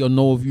might see or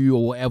know of you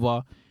or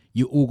whatever.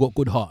 You all got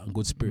good heart and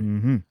good spirit.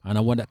 Mm-hmm. And I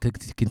want that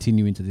to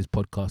continue into this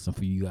podcast and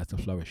for you guys to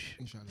flourish.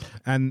 Inshallah.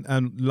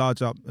 And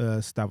large up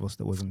Stavros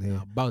that wasn't here.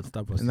 About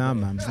Stavros. Nah,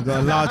 man. We got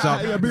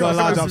a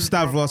large up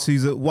Stavros,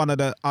 who's one of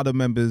the other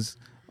members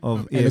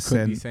of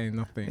Eloquently ESN. saying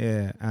nothing.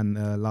 Yeah,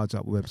 and large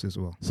up Webs as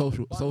well.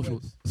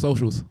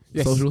 Socials.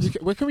 Yes.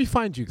 Where can we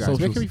find you guys? Where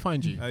Socials. can we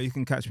find you? You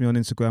can catch me on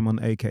Instagram on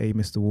aka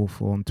Mr.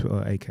 Wolf, or on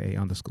Twitter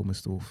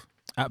aka_Mr. Wolf.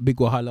 At Big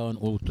Wahala on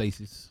all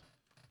places.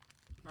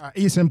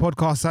 Esn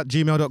Podcast at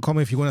gmail.com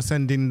if you want to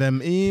send in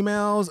them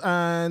emails.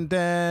 And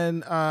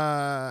then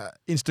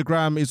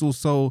Instagram is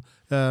also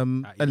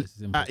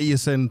at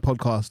Esn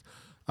Podcast.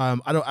 I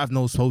don't have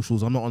no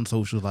socials. I'm not on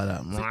socials like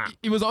that.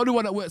 He was the only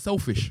one that worked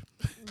selfish.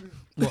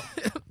 What?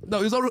 No,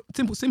 it was all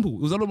simple.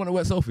 It was the only one that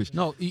worked selfish.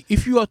 No,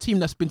 if you are a team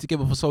that's been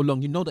together for so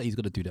long, you know that he's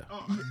going to do that.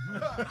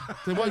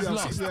 So why is he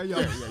last?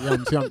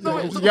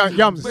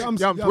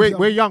 Yums.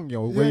 We're young,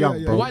 yo. We're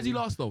young, bro. Why is he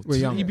last though? We're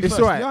young. He'd be It's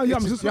first. alright.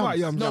 It's all right,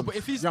 Yums. No, but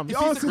if he's Yums. the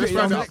first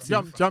collective-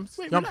 Yums.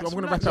 I'm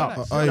going to wrap it up.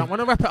 relax. I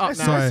want to wrap it up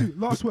now. Sorry.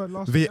 Last word.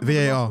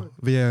 VAR.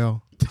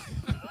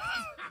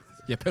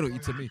 Yeah, penalty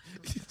to me.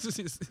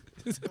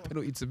 It's a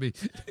penalty to me.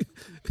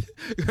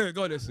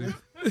 Go on, Esn.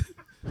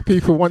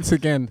 People, once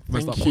again,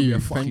 Must thank not call me you, a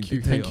fucking thank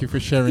dictator. you for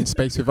sharing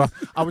space with us.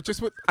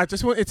 I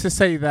just wanted to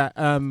say that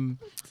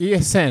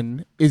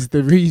ESN is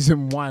the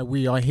reason why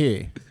we are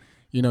here.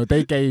 You know,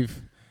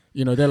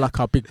 they're like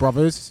our big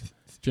brothers.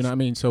 Do you know what I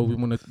mean? So we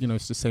want to,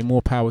 to say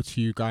more power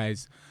to you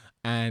guys,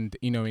 and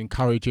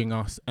encouraging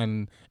us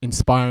and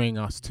inspiring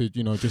us to,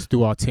 just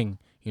do our thing.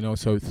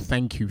 So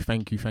thank you.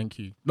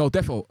 No,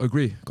 defo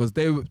agree, because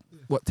they were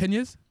what 10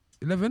 years,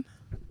 11,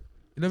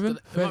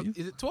 30?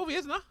 Is it 12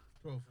 years now?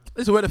 12.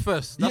 This is where the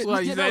first. That's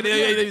why you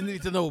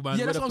need to know, man.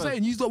 Yeah, that's what I'm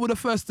saying. You lot were the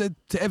first to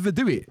ever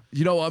do it.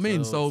 You know what I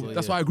mean? So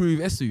that's why I agree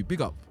with Esu.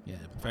 Big up. Yeah,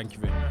 thank you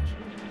very much.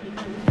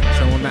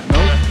 So on that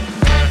note,